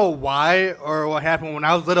 I don't know why or what happened when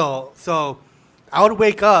I was little. So I would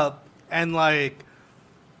wake up and, like,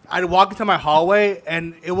 I'd walk into my hallway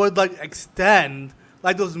and it would, like, extend.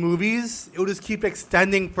 Like those movies, it would just keep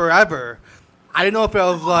extending forever. I didn't know if it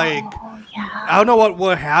was, like, I don't know what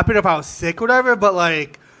would happen if I was sick or whatever, but,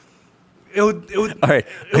 like, it would All right.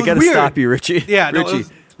 I got to stop you, Richie. Yeah. No, Richie.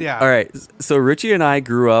 yeah. All right. So Richie and I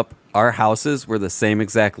grew up, our houses were the same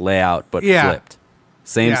exact layout, but flipped.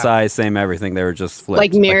 Same size, same everything. They were just flipped.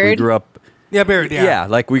 Like mirrored? we grew up. Yeah, married, yeah. Yeah,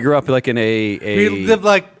 like we grew up like in a We lived,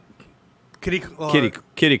 like,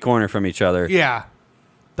 kitty corner from each other. Yeah.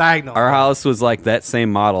 Diagonal. Our house was like that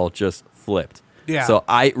same model, just flipped. Yeah. So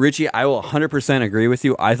Richie, I will 100% agree with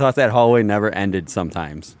you. I thought that hallway never ended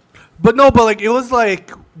sometimes. But no, but, like, it was,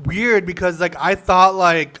 like, weird because, like, I thought,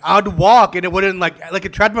 like, I'd walk and it wouldn't, like a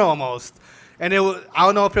treadmill almost. And it was, I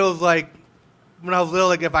don't know if it was, like, when I was little,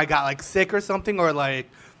 like, if I got, like, sick or something or, like,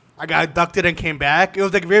 I got abducted and came back. It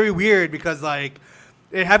was, like, very weird because, like,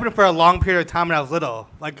 it happened for a long period of time when I was little.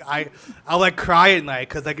 Like, I like, cry at night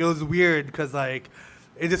because, like, it was weird because, like,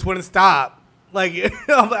 it just wouldn't stop. Like,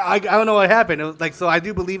 I don't know what happened. It was, like, so I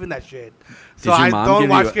do believe in that shit. So I don't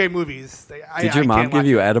watch scary movies. Did your mom give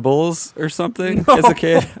you edibles or something as a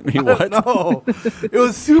kid? I mean, what? No. It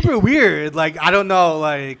was super weird. Like, I don't know.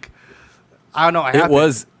 Like, I don't know what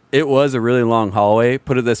happened. It was a really long hallway.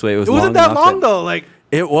 Put it this way, it wasn't that long though. Like,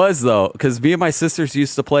 it was though, because me and my sisters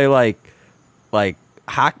used to play like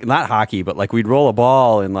not hockey, but like we'd roll a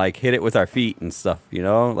ball and like hit it with our feet and stuff,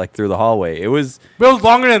 like through the hallway. It was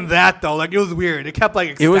longer than that though. Like, it was weird. It kept like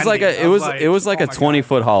extending. It was like a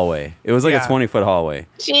 20-foot hallway. It was like a 20-foot hallway.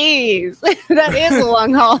 Jeez, that is a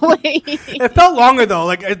long hallway. It felt longer though.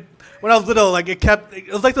 Like, when I was little, like it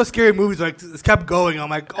was like those scary movies, like it kept going. I'm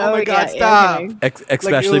like, oh my god, yeah, stop! okay.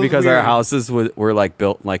 Especially was because our weird. houses were like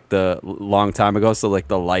built like the long time ago, so like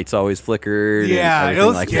the lights always flickered. Yeah, and it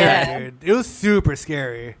was like scary, that. dude. It was super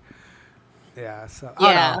scary. Yeah, so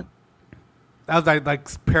I Yeah. don't know. That was like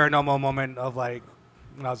paranormal moment of like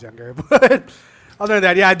when I was younger. But other than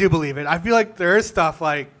that, yeah, I do believe it. I feel like there is stuff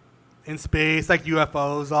like in space, like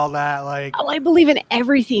UFOs, all that. Like, Oh, I believe in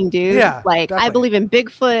everything, dude. Yeah, like I definitely. believe in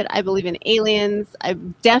Bigfoot. I believe in aliens. I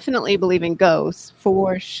definitely believe in ghosts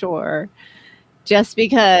for sure. Just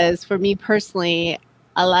because, for me personally,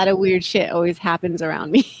 a lot of weird shit always happens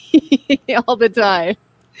around me all the time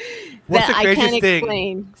what's the that I can't craziest thing?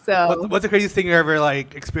 explain. So, What's the craziest thing you ever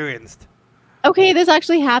like experienced? okay, this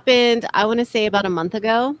actually happened. I want to say about a month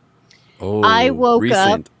ago. Oh, I woke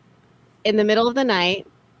recent. up in the middle of the night.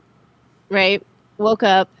 Right, woke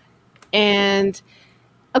up, and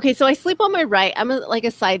okay, so I sleep on my right. I'm like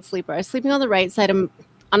a side sleeper. I was sleeping on the right side. I'm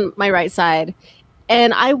on my right side.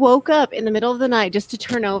 And I woke up in the middle of the night just to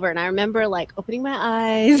turn over. And I remember like opening my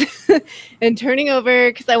eyes and turning over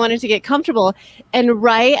because I wanted to get comfortable. And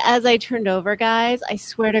right as I turned over, guys, I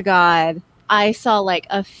swear to God, I saw like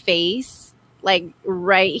a face like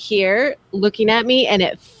right here looking at me. And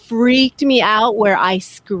it freaked me out where I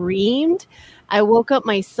screamed. I woke up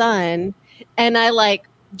my son and I like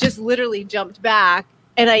just literally jumped back.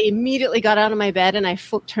 And I immediately got out of my bed and I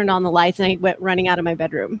turned on the lights and I went running out of my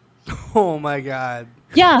bedroom. Oh my god!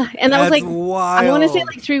 Yeah, and that was That's like wild. I want to say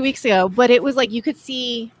like 3 weeks ago, but it was like you could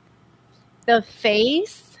see the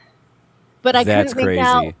face, but I That's couldn't make crazy.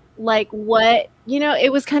 out like what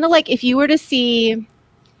it was kind of like if you were to see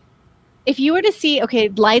okay,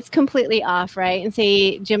 lights completely off, right? And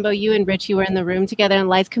say Jimbo, you and Richie were in the room together and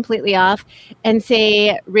lights completely off, and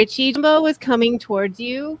say Richie Jimbo was coming towards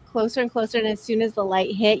you closer and closer, and as soon as the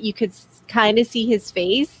light hit, you could kind of see his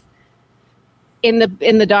face in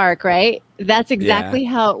the dark, right? That's exactly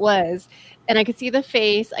how it was. And I could see the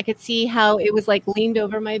face. I could see how it was like leaned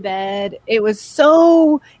over my bed. It was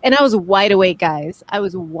and I was wide awake, guys. I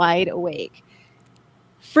was wide awake.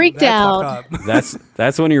 Freaked out.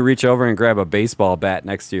 That's when you reach over and grab a baseball bat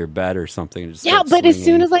next to your bed or something. And just Yeah, start but as soon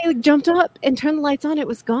swinging. as I like, jumped up and turned the lights on, it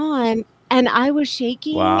was gone. And I was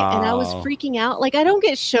shaking and I was Wow. freaking out. Like I don't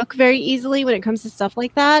get shook very easily when it comes to stuff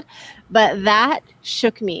like that, but that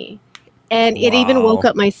shook me. And it even woke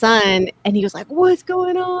up my son, and he was like, "What's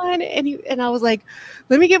going on?" And I was like,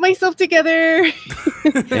 "Let me get myself together."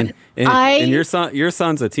 and your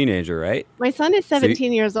son's a teenager, right? My son is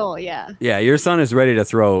 17 years old. Yeah. Yeah, your son is ready to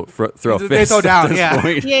throw They fists throw down, at this yeah.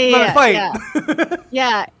 point. Yeah. Fight. Yeah.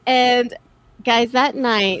 Yeah. And guys, that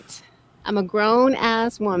night, I'm a grown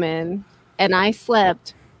ass woman, and I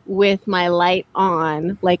slept with my light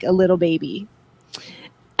on like a little baby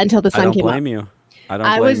until the I sun don't came up. blame you.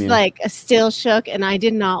 I was like still shook, and I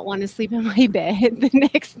did not want to sleep in my bed the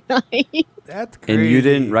next night. That's crazy. And you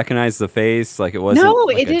didn't recognize the face, like it wasn't No,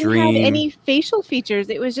 like it a didn't dream. have any facial features.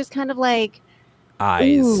 It was just kind of like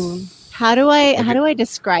eyes. ooh, how do I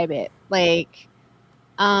describe it? Like,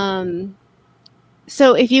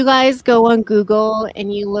 so if you guys go on Google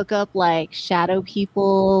and you look up like shadow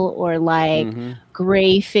people or like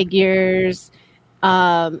gray figures,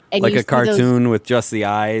 and Like you a see those- cartoon with just the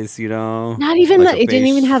eyes, not even like that. a It didn't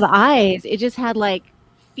even face. have eyes. It just had like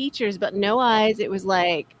features, but no eyes. It was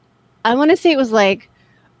like, I want to say it was like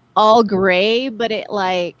all gray, but it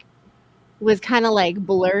like was kind of like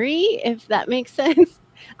blurry, if that makes sense.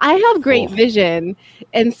 I have great vision.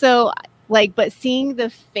 And so like, but seeing the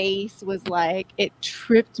face was like, it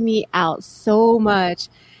tripped me out so much.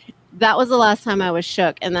 That was the last time I was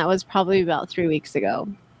shook. And that was probably about 3 weeks ago,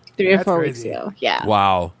 3 or That's 4 crazy. weeks ago. Yeah.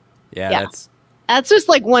 Wow. Yeah, Yeah. That's just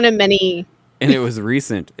like one of many. and it was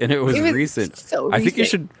recent. And it was It was recent. so I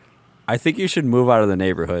think you should move out of the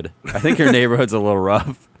neighborhood. I think your neighborhood's a little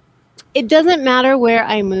rough. It doesn't matter where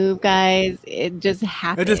I move, guys. It just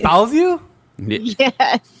happens. It just follows you?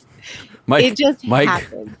 Yes. Mike, It just Mike,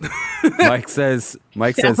 happens. Mike says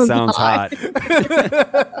sounds hot.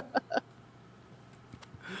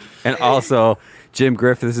 And also, Jim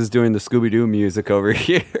Griffiths is doing the Scooby-Doo music over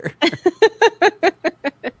here.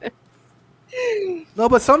 No,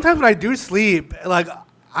 but sometimes when I do sleep, like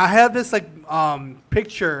I have this like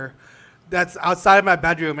picture that's outside my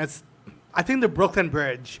bedroom. It's I think the Brooklyn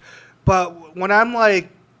Bridge. But when I'm like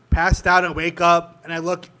passed out and wake up and I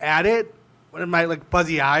look at it with my like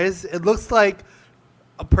fuzzy eyes, it looks like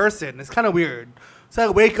a person. It's kind of weird. So I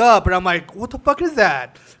wake up and I'm like, what the fuck is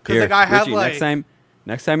that? Because Here, like I have Richie, like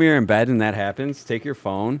next time you're in bed and that happens, take your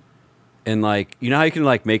phone and like how you can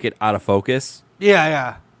like make it out of focus.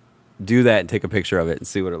 yeah. do that and take a picture of it and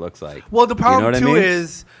see what it looks like. Well, the problem what I too mean?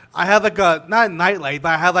 is I have like a not a night light, but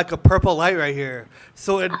I have like a purple light right here,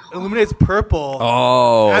 so it illuminates purple.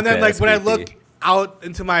 Oh, and then okay, like that's when I creepy. look out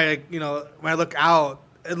into my, when I look out,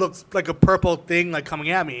 it looks like a purple thing like coming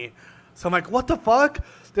at me. So I'm like, what the fuck?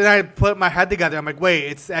 Then I put my head together. I'm like, wait,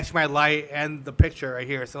 it's actually my light and the picture right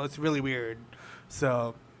here. So it's really weird.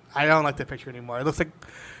 So I don't like the picture anymore. It looks like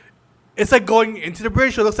it's like going into the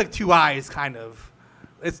bridge. So it looks like two eyes, kind of.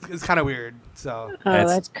 It's kind of weird. So Oh,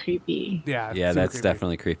 that's creepy. yeah, Yeah, super that's creepy.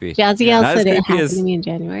 definitely creepy. Jazzy Not Gal as said it creepy happened as- to me in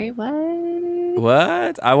January. What?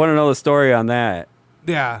 What? I want to know the story on that.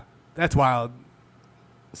 Yeah, that's wild.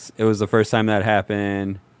 It was the first time that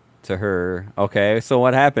happened to her. Okay, so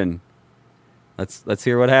what happened? Let's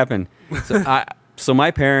hear what happened. So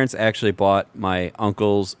my parents actually bought my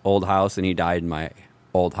uncle's old house, and he died in my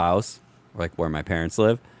old house, like where my parents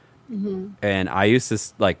live. Mm-hmm. And I used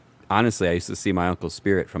to honestly, I used to see my uncle's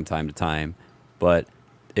spirit from time to time, but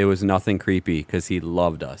it was nothing creepy because he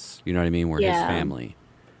loved us. You know what I mean? We're his Yeah. family.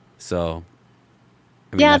 So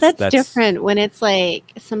I mean, Yeah, that's different when it's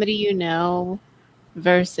like somebody you know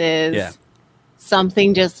versus Yeah.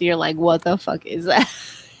 something just you're like, what the fuck is that?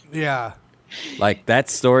 Yeah. Like that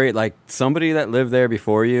story, like somebody that lived there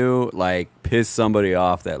before you, like pissed somebody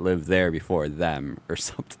off that lived there before them or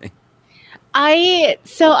something. I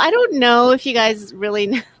don't know if you guys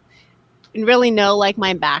really know like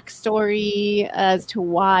my backstory as to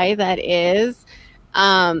why that is.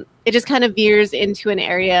 It just kind of veers into an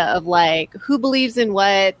area of like who believes in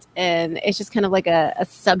what, and it's just kind of like a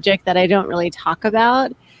subject that I don't really talk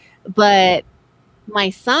about. But my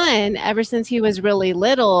son, ever since he was really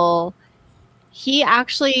little, he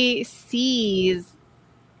actually sees,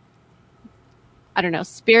 I don't know,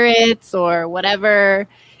 spirits or whatever,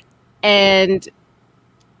 and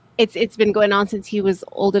it's been going on since he was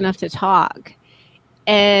old enough to talk.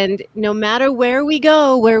 And no matter where we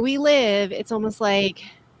go, where we live, it's almost like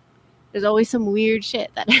there's always some weird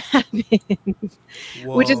shit that happens.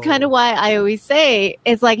 Which is kind of why I always say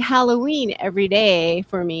it's like Halloween every day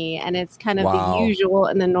for me. And it's kind of Wow. the usual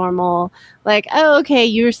and the normal, like, oh, okay,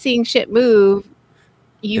 you're seeing shit move.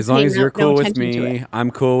 As long as you're cool with attention to me, it.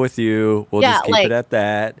 I'm cool with you. We'll Yeah, just keep like- it at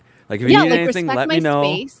that. Like if you need anything, respect let my me know.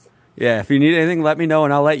 space. Yeah, if you need anything, let me know,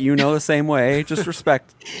 and I'll let you know the same way. Just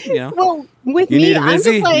respect, you know. Well, with You me, need a I'm just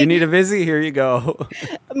vizzy? like, You need a vizzy? Here you go.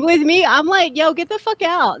 with me, I'm like, yo, get the fuck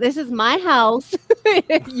out. This is my house.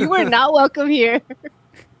 You are not welcome here.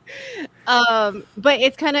 But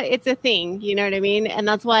it's a thing, you know what I mean? And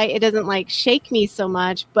that's why it doesn't like shake me so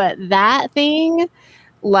much. But that thing,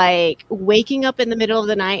 like waking up in the middle of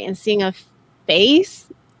the night and seeing a face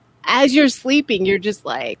as you're sleeping, you're just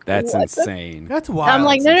like, That's what the- insane. That's wild. I'm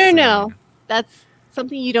like, That's no. insane. That's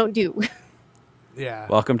something you don't do. Yeah.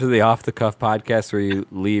 Welcome to the Off the Cuff podcast, where you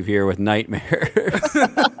leave here with nightmares.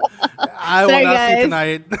 I will Sorry, not guys. sleep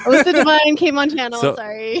tonight. Alyssa Divine came on channel. So-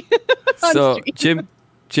 Sorry. So stream.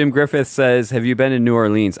 Jim Griffith says, "Have you been in New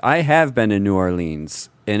Orleans?" I have been in New Orleans,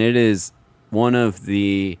 and it is one of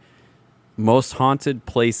the most haunted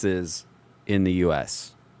places in the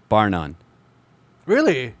U.S., bar none.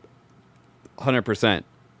 Really? 100%.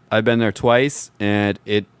 I've been there twice, and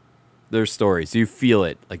there's stories. You feel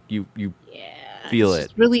it, like you Yeah, feel it's it.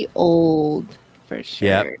 just really old for sure.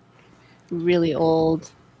 Yep. Really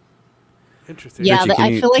old. Interesting. Yeah, Richie, can I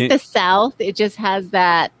you- feel like can- the South, it just has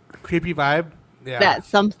that Creepy vibe. Yeah. that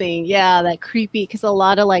something. Yeah, that creepy, because a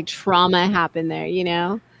lot of like trauma happened there. You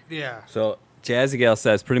know. Yeah. So Jazzy Gal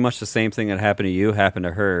says pretty much the same thing that happened to you happened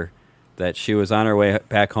to her. That she was on her way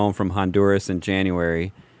back home from Honduras in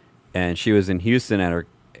January, and she was in Houston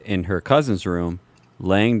in her cousin's room,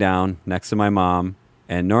 laying down next to my mom,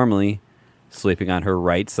 and normally sleeping on her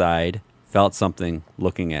right side, felt something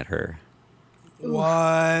looking at her.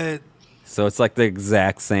 What? So it's like the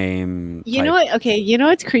exact same. You know what? Okay, you know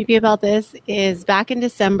what's creepy about this is back in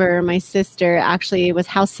December, my sister actually was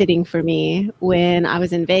house sitting for me when I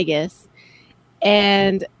was in Vegas,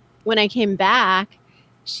 and when I came back,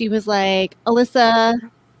 she was like, "Alyssa,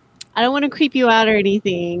 I don't want to creep you out or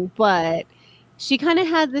anything, but." She kind of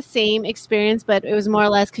had the same experience, but it was more or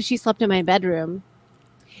less because she slept in my bedroom.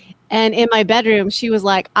 And in my bedroom, she was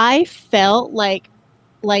like, I felt like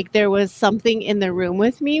there was something in the room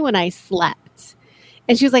with me when I slept.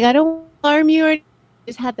 And she was like, I don't alarm you, or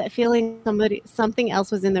just had that feeling something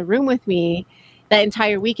else was in the room with me that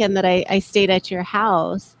entire weekend that I stayed at your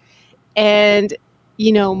house. And,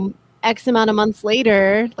 you know, X amount of months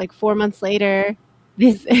later, like 4 months later,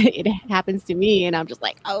 it happens to me. And I'm just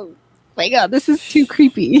like, oh my God, this is too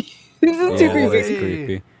creepy. This is too Yeah, creepy. that's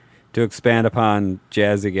creepy. To expand upon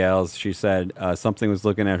Jazzy Gals, she said something was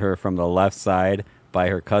looking at her from the left side, by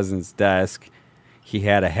her cousin's desk. He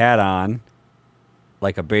had a hat on,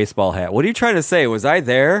 like a baseball hat. What are you trying to say? Was I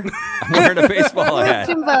there? I'm wearing a baseball hat.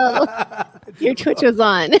 Jimbo, your Twitch was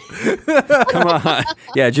on. Come on.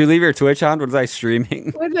 Yeah, did you leave your Twitch on? Was I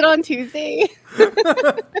streaming? Was it on Tuesday? Was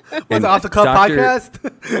it Off the Cuff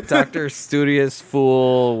podcast? Dr. Studious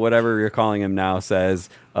Fool, whatever you're calling him now, says,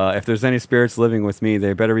 if there's any spirits living with me,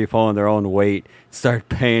 they better be pulling their own weight. Start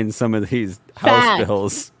paying some of these house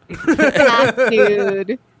bills. Facts,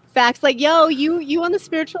 dude. Facts like, yo, you on the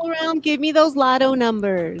spiritual realm, give me those lotto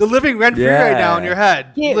numbers. The living rent free right now in your head.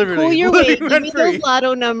 Yeah, literally. pull your weight, give me Rent-free. those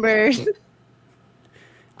lotto numbers.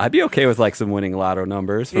 I'd be okay with like some winning lotto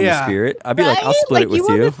numbers from the spirit. I'd be like, I'll Right? split it Like, with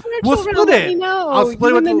you on you. the spiritual We'll realm, split let it. me know. I'll split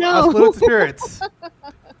You with in the I'll split with know. spirits.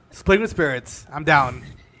 Splitting with spirits. I'm down.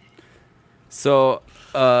 So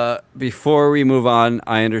before we move on,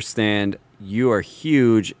 I understand you are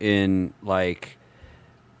huge in like.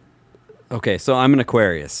 Okay, so I'm an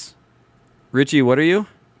Aquarius. Richie, what are you?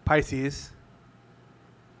 Pisces.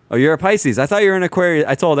 Oh, you're a Pisces. I thought you were an Aquarius.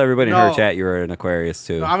 I told everybody in her No. chat you were an Aquarius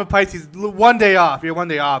too. No, I'm a Pisces. 1 day off. You're 1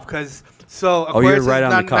 day off because you're Aquarius right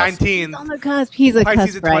is on the cusp. 19th. On the cusp, he's a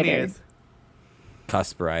Pisces is cusp rider. 20th.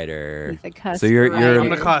 Cusp rider. He's a cusp So you're rider. I'm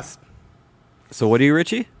the cusp. So what are you,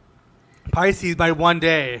 Richie? Pisces by 1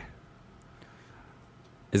 day.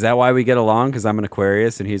 Is that why we get along? Because I'm an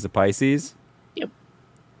Aquarius and he's a Pisces.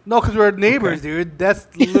 No, because we're neighbors, dude. That's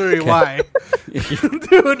literally why.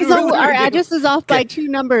 Dude, So our address is off by 2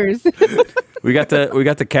 numbers. We got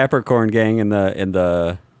the Capricorn gang in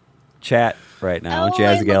the chat right now. Oh,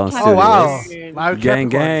 Jazzy I Gal love and Oh, wow. Studios. Live Gang,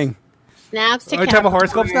 Capricorns. gang. Snaps to Are we talking about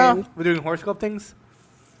horoscopes now? Capricorn. We're doing horoscope things?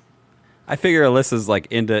 I figure Alyssa's like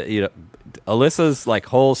into Alyssa's like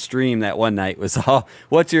whole stream that one night was all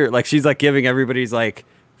what's your like she's like giving everybody's like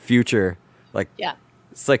future like Yeah.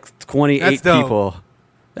 it's like 28 That's dope. people.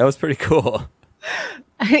 That was pretty cool.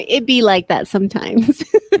 It'd be like that sometimes.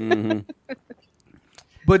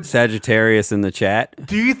 But Sagittarius in the chat.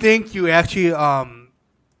 do you think you actually,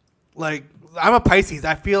 like, I'm a Pisces.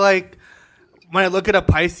 I feel like when I look at a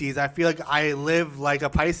Pisces, I feel like I live like a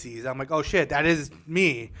Pisces. I'm like, oh shit, that is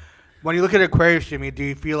me. When you look at Aquarius, Jimmy, do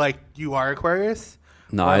you feel like you are Aquarius?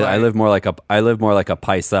 No, Or I like live more like a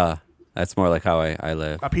paisa. That's more like how I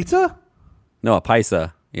live. a pizza? No, a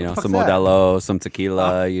paisa. You know, the some fuck's that? Modelo, some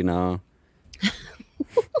tequila, you know.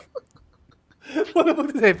 What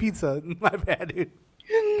did I say? Pizza? My bad, dude.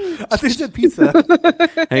 I think you said pizza.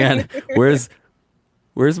 Hang on. Where's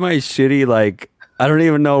my shitty like I don't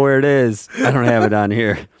even know where it is. I don't have it on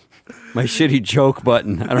here. My shitty joke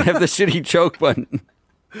button. I don't have the shitty joke button.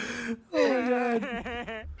 There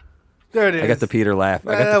it is. I got the Peter laugh.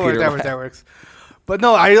 I got that the works. Peter That laugh. works. That works. But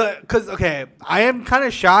no, because okay, I am kind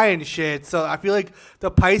of shy and shit. So I feel like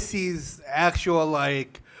the Pisces actual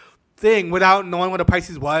like thing, without knowing what a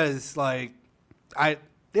Pisces was, like I'm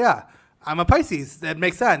a Pisces. That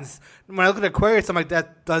makes sense. When I look at Aquarius, I'm like,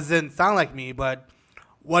 that doesn't sound like me. But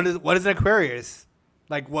what is an Aquarius?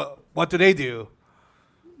 Like what do they do?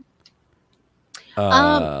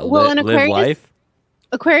 Well, an live Aquarius, life.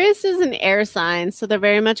 Aquarius is an air sign, so they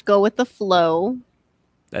very much go with the flow.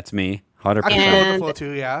 That's me. 100%. I can go with the And- flow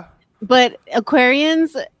too. Yeah. But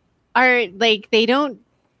Aquarians are like they don't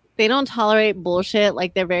tolerate bullshit.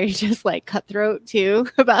 Like they're very just like cutthroat too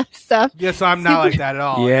about stuff. Yeah. So I'm not like that at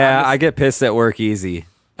all. Yeah, I'm I just- get pissed at work easy.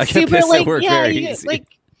 I get Super pissed like at work yeah, very you- easy. like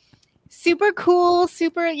super cool,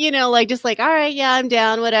 super like just like all right, yeah, I'm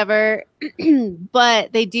down, whatever.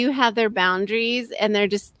 But they do have their boundaries, and they're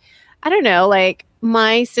just I don't know. Like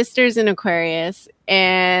my sister's an Aquarius,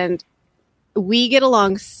 and we get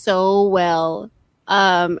along so well.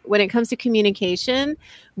 When it comes to communication,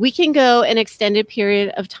 we can go an extended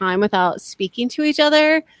period of time without speaking to each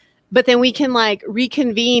other, but then we can like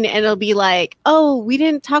reconvene and it'll be like, oh, we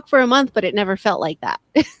didn't talk for a month, but it never felt like that.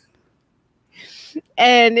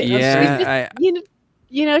 And Yeah, she's just,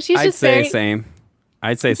 you know, she's I'd just say very, same.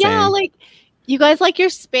 I'd say yeah, same. like you guys like your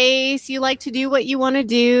space. You like to do what you want to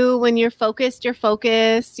do. When you're focused,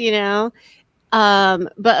 you know.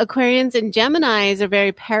 But Aquarians and Geminis are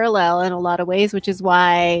very parallel in a lot of ways, which is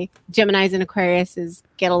why Geminis and Aquariuses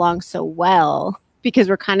get along so well because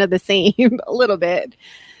we're kind of the same a little bit.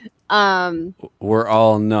 We're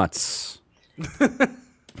all nuts.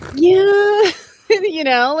 Yeah, you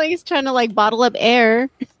know, like it's trying to like bottle up air.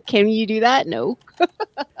 Can you do that? No.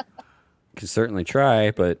 Can certainly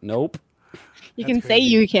try, but nope. You can say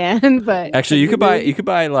you can, but Actually, you could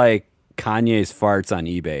buy like Kanye's farts on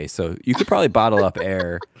eBay, so you could probably bottle up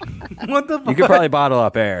air. What the fuck? You could probably bottle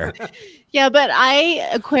up air. yeah, but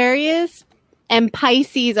Aquarius and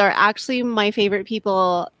Pisces are actually my favorite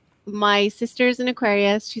people my sister's an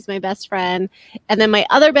Aquarius. She's my best friend. And then my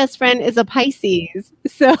other best friend is a Pisces.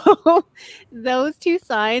 So those two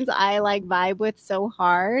signs I like vibe with so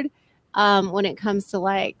hard when it comes to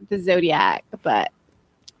like the zodiac. But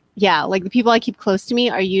yeah, like the people I keep close to me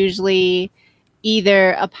are usually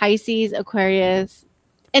either a Pisces, Aquarius,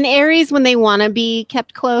 and Aries when they want to be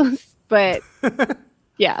kept close. But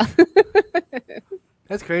yeah.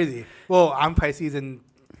 That's crazy. Well, I'm Pisces and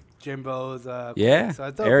Jimbo's Yeah, so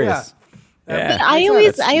it's dope. Aries. Yeah. But I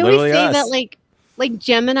always literally say us. that like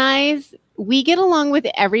Geminis, we get along with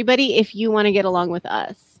everybody if you want to get along with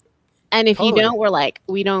us. And if you don't, we're like,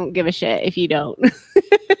 we don't give a shit if you don't.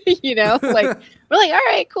 You know? Like we're like, all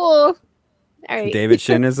right, cool. All right. David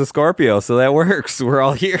Shin is a Scorpio, so that works. We're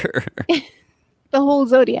all here. The whole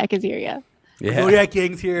zodiac is here, yeah. Yeah. Zodiac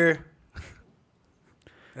gang's here.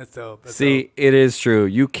 That's dope. See, it is true.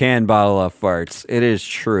 You can bottle up farts. It is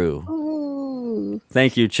true. Ooh.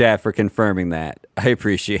 Thank you, chat, for confirming that. I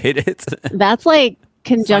appreciate it. That's like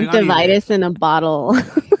conjunctivitis in a bottle.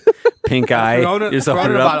 Pink eye. Corona- You just open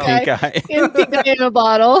Corona it up, bottle. pink eye. Pink eye in a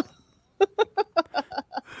bottle.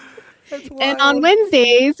 And on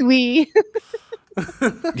Wednesdays, we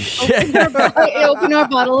open our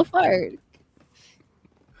bottle of fart.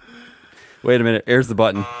 Wait a minute. Here's the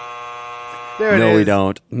button. There it No, we is.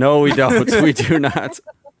 don't. No, we don't. We do not.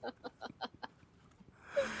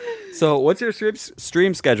 So, what's your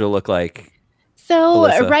stream schedule look like? So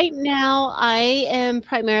Alissa? right now, I am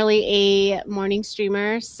primarily a morning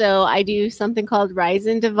streamer. So I do something called Rise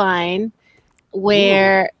and Divine,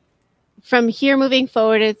 where from here moving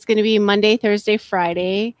forward, it's going to be Monday, Thursday,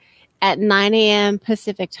 Friday at 9 a.m.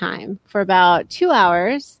 Pacific time for about 2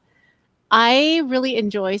 hours. I really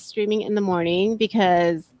enjoy streaming in the morning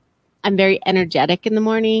because I'm very energetic in the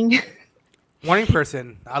morning. Morning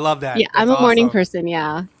person. I love that. Yeah, I'm a morning person.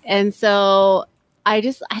 Yeah. And so I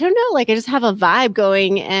don't know, like I just have a vibe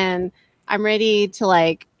going and I'm ready to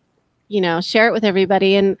like, share it with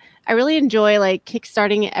everybody. And I really enjoy like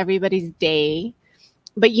kickstarting everybody's day.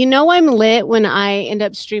 But I'm lit when I end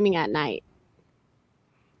up streaming at night.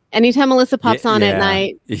 Anytime Alissa pops on at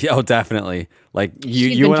night. Yeah, oh, definitely. Like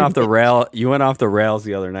She's you been went off the drinking. rail. You went off the rails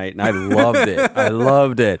the other night, and I loved it. I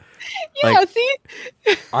loved it. Yeah, Like, see?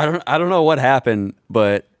 I don't know what happened,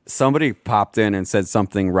 but somebody popped in and said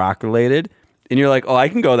something rock related, and you're like, oh, I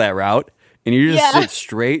can go that route, and you just sit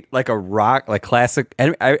straight like a rock, like classic,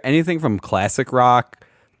 anything from classic rock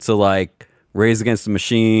to like Rage Against the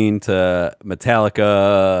Machine to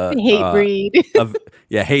Metallica, Hatebreed.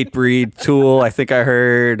 Hatebreed, Tool. I think I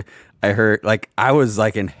heard like I was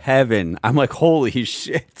like in heaven. I'm like, holy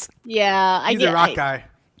shit. Yeah, He's a rock guy.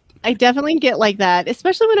 I definitely get like that,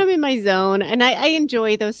 especially when I'm in my zone, and I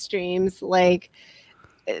enjoy those streams. Like,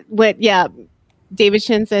 David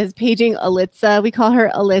Shin says, paging Alissa. We call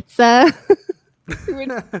her Alissa. When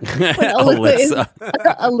Alissa is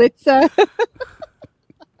Alissa.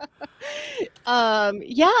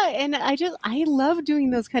 And I love doing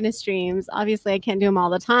those kind of streams. Obviously, I can't do them all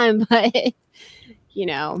the time, but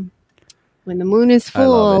when the moon is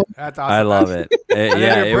full, That's awesome. I love it. And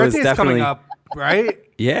Yeah, then it your was birthday's definitely coming up, right?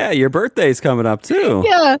 Yeah, your birthday's coming up too.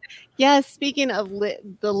 Yeah. Speaking of the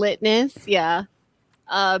litness,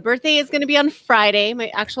 birthday is going to be on Friday. My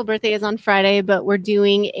actual birthday is on Friday, but we're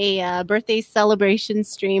doing a birthday celebration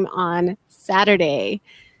stream on Saturday.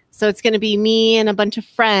 So it's going to be me and a bunch of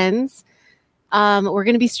friends. We're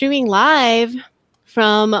going to be streaming live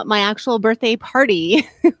from my actual birthday party,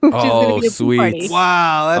 which is going to be a pool party.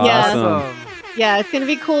 Wow, that's Awesome. awesome. Yeah, it's going to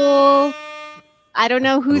be cool. I don't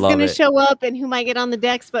know who's Love going to it. show up and who might get on the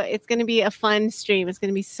decks, but it's going to be a fun stream. It's going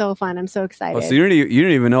to be so fun. I'm so excited. Oh, so you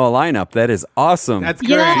don't even know a lineup. That is awesome. That's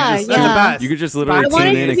great. Yeah, That's the yeah. best. You could just literally I tune wanted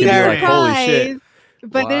in to and be can be a like, holy shit.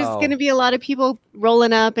 surprise, but there's Wow. going to be a lot of people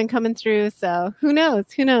rolling up and coming through. So who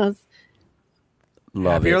knows? Who knows?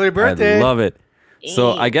 Love Happy it. early birthday. I love it.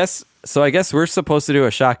 So Hey. I guess we're supposed to do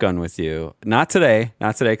a shotgun with you. Not today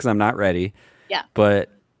because I'm not ready. Yeah. But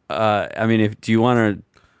I mean, do you want to?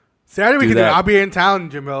 Saturday we do can do it. that. I'll be in town,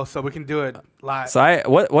 Jimbo, so we can do it live. So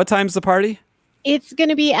what time's the party? It's going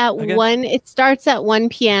to be at Okay. 1. It starts at 1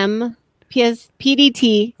 p.m.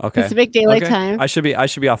 PDT, Okay. Pacific Daylight Okay. Time. I should be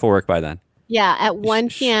off of work by then. Yeah, at 1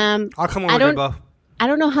 p.m. I'll come I over, don't- Jimbo. I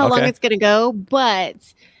don't know how long Okay. it's going to go, but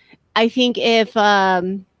I think if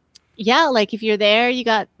like if you're there, you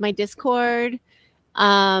got my Discord.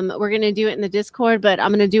 We're going to do it in the Discord, but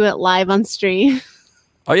I'm going to do it live on stream.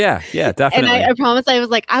 Oh yeah, And definitely. I promise I was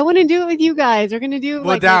like, I want to do it with you guys. We're going to do it. We're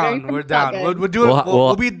like down. We're down. We'll do it.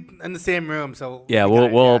 We'll be in the same room. So yeah, we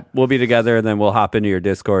got it, we'll be together, and then we'll hop into your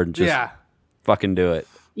Discord and just fucking do it.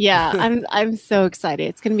 Yeah, I'm so excited.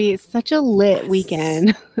 It's gonna be such a lit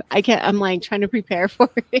weekend. I'm like trying to prepare for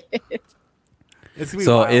it. It's gonna be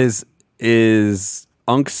So wild. is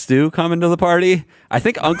Unc Stu coming to the party? I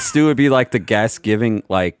think Unc Stu would be like the guest giving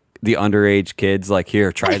like the underage kids like,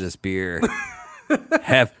 here, try this beer.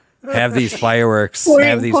 have these fireworks.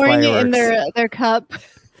 Have these pouring fireworks. it in their cup.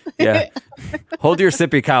 Yeah. Hold your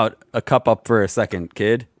sippy cup up for a second,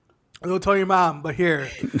 kid. Don't tell your mom, but here.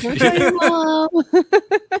 Don't tell your mom.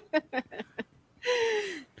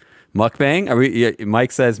 Mukbang? Are we? Yeah,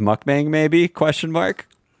 Mike says mukbang, maybe? Question mark.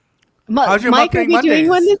 How's your Mike, are mukbang we doing Mondays?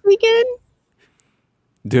 one this weekend?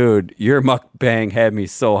 Dude, your mukbang had me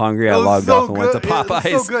so hungry. I It was logged so off and went to good. It was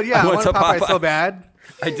Popeyes. so good. Yeah, I went to Popeyes so bad.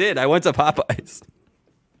 I did. I went to Popeyes.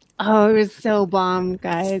 Oh, it was so bomb,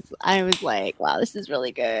 guys. I was like, wow, this is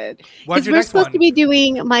really good. What's Because your we're next supposed one? to be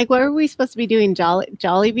doing, Mike, what are we supposed to be doing?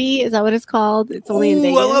 Jollibee? Is that what it's called? It's only in Ooh,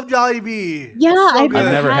 Vegas. I love Jollibee. Yeah, So I've good.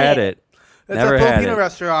 I've never had it. It's Never a had Filipino it.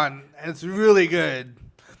 restaurant, and it's really good.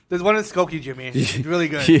 There's one in Skokie, Jimmy. It's really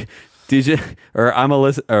good. DJ or I'm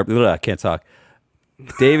Alyssa or I can't talk.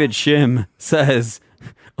 David Shim says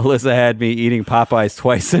Alyssa had me eating Popeyes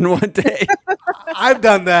twice in one day. I've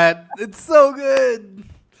done that. It's so good.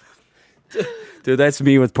 Dude, that's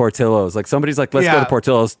me with Portillo's. Like somebody's like, let's go Yeah. to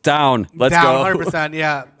Portillo's. Down. Let's Down, go. 100%.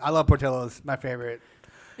 Yeah, I love Portillo's. My favorite.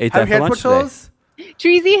 Ate Have that you for had lunch today. Portillo's?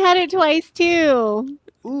 Treasy had it twice too.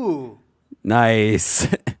 Ooh. Nice.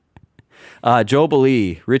 Joe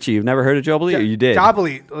Lee. Richie, you've never heard of Joe Lee? Or you did?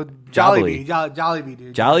 Jollibee. Jollibee. Jollibee,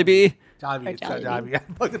 dude. Jollibee? Jollibee. It's Jollibee. Jollibee. I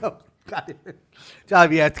fucked it up. God damn it.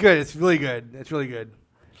 Jollibee. Yeah, it's good. It's really good. It's really good.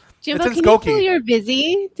 Jimbo, It's in can you feel Skokie. you're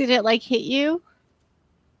busy? Did it like hit you?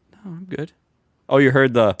 Oh, I'm good. Oh, you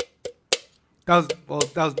heard the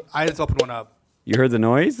I just opened one up.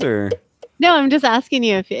 noise or? No, I'm just asking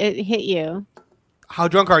you if it hit you. How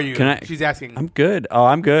drunk are you? Can I- She's asking. I'm good. Oh,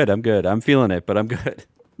 I'm good. I'm feeling it, but I'm good.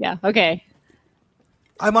 Yeah. Okay.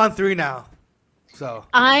 I'm on 3 now. So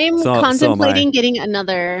I'm So am I. contemplating getting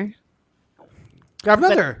another. grab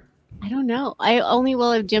another. I don't know. I only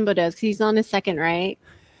will if Jimbo does because he's on his second, right?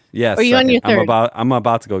 Yes. Are you on your third? I'm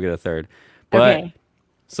about to go get a third. But Okay.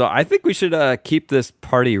 so I think we should keep this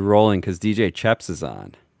party rolling because DJ Cheps is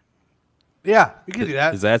on. Yeah, you can do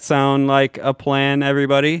that. Does that sound like a plan,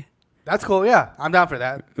 everybody? That's cool. Yeah, I'm down for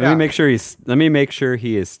that. Let me make sure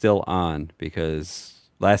he is still on because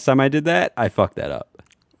last time I did that, I fucked that up.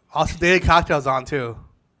 Also, Daily Cocktails on too.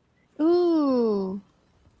 Ooh.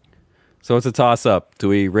 So it's a toss up. Do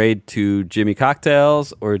we raid to Jimmy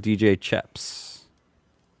Cocktails or DJ Cheps?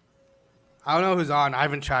 I don't know who's on. I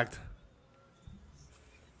haven't checked. He's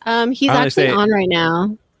I'm gonna actually say- on right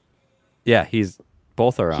now. Yeah,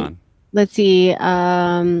 both are on. Let's see.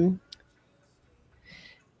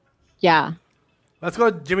 Yeah. Let's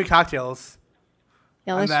go to Jimmy Cocktails.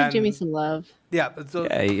 Yeah, let's And show Jimmy then- some love. Yeah. So,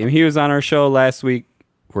 Yeah, he was on our show last week.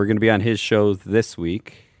 We're going to be on his show this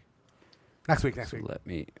week. Next week.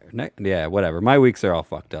 Yeah, whatever. My weeks are all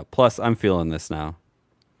fucked up. Plus, I'm feeling this now.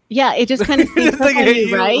 Yeah, it just kind of sneaks up Like on hit you,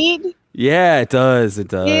 you. right? Yeah, it does. It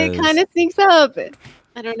does. It kind of sneaks up.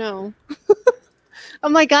 I don't know.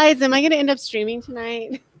 I'm like, guys, am I going to end up streaming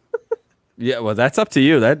tonight? Yeah, well, that's up to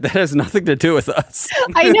you. That has nothing to do with us.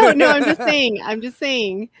 I know. No, I'm just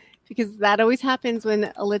saying. Because that always happens when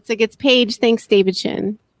Alissa gets paged. Thanks, David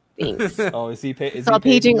Shin. Thanks. Oh, is he? Stop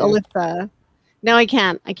paging Alissa. No, I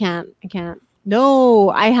can't. No,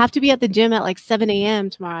 I have to be at the gym at like 7 a.m.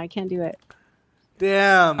 tomorrow. I can't do it.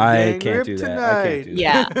 damn. I dang, can't rip do that. I Tonight. can't do that.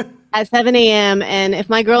 Yeah, at 7 a.m. And if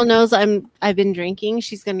my girl knows I've been drinking,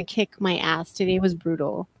 she's gonna kick my ass. Today was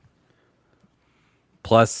brutal.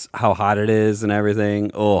 Plus, how hot it is and everything.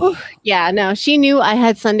 Oh, Yeah, no, she knew I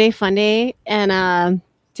had Sunday fun day, and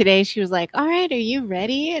today she was like, "All right, are you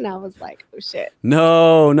ready?" And I was like, "Oh shit."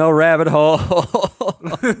 no rabbit hole.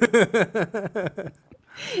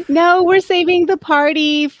 No, we're saving the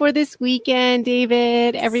party for this weekend,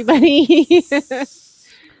 David. Everybody.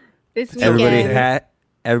 This weekend.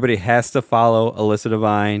 Everybody has to follow Alyssa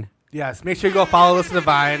Devine. Yes. Make sure you go follow Alyssa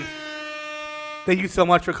Devine. Thank you so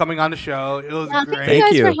much for coming on the show. It was Yeah, great. thank you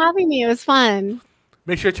guys you. for having me. It was fun.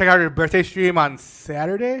 Make sure to check out her birthday stream on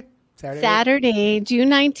Saturday. Saturday, June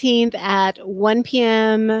 19th at 1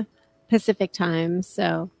 p.m. Pacific time. So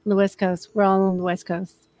on the West Coast. We're all on the West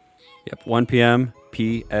Coast. Yep, 1 p.m.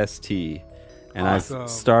 PST. And Awesome. I've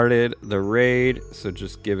started the raid, so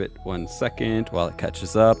just give it 1 second while it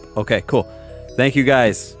catches up. Okay, cool. Thank you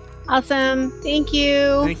guys. Awesome. Thank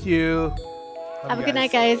you. Thank you. Love Have you a good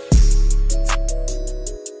night, guys. guys.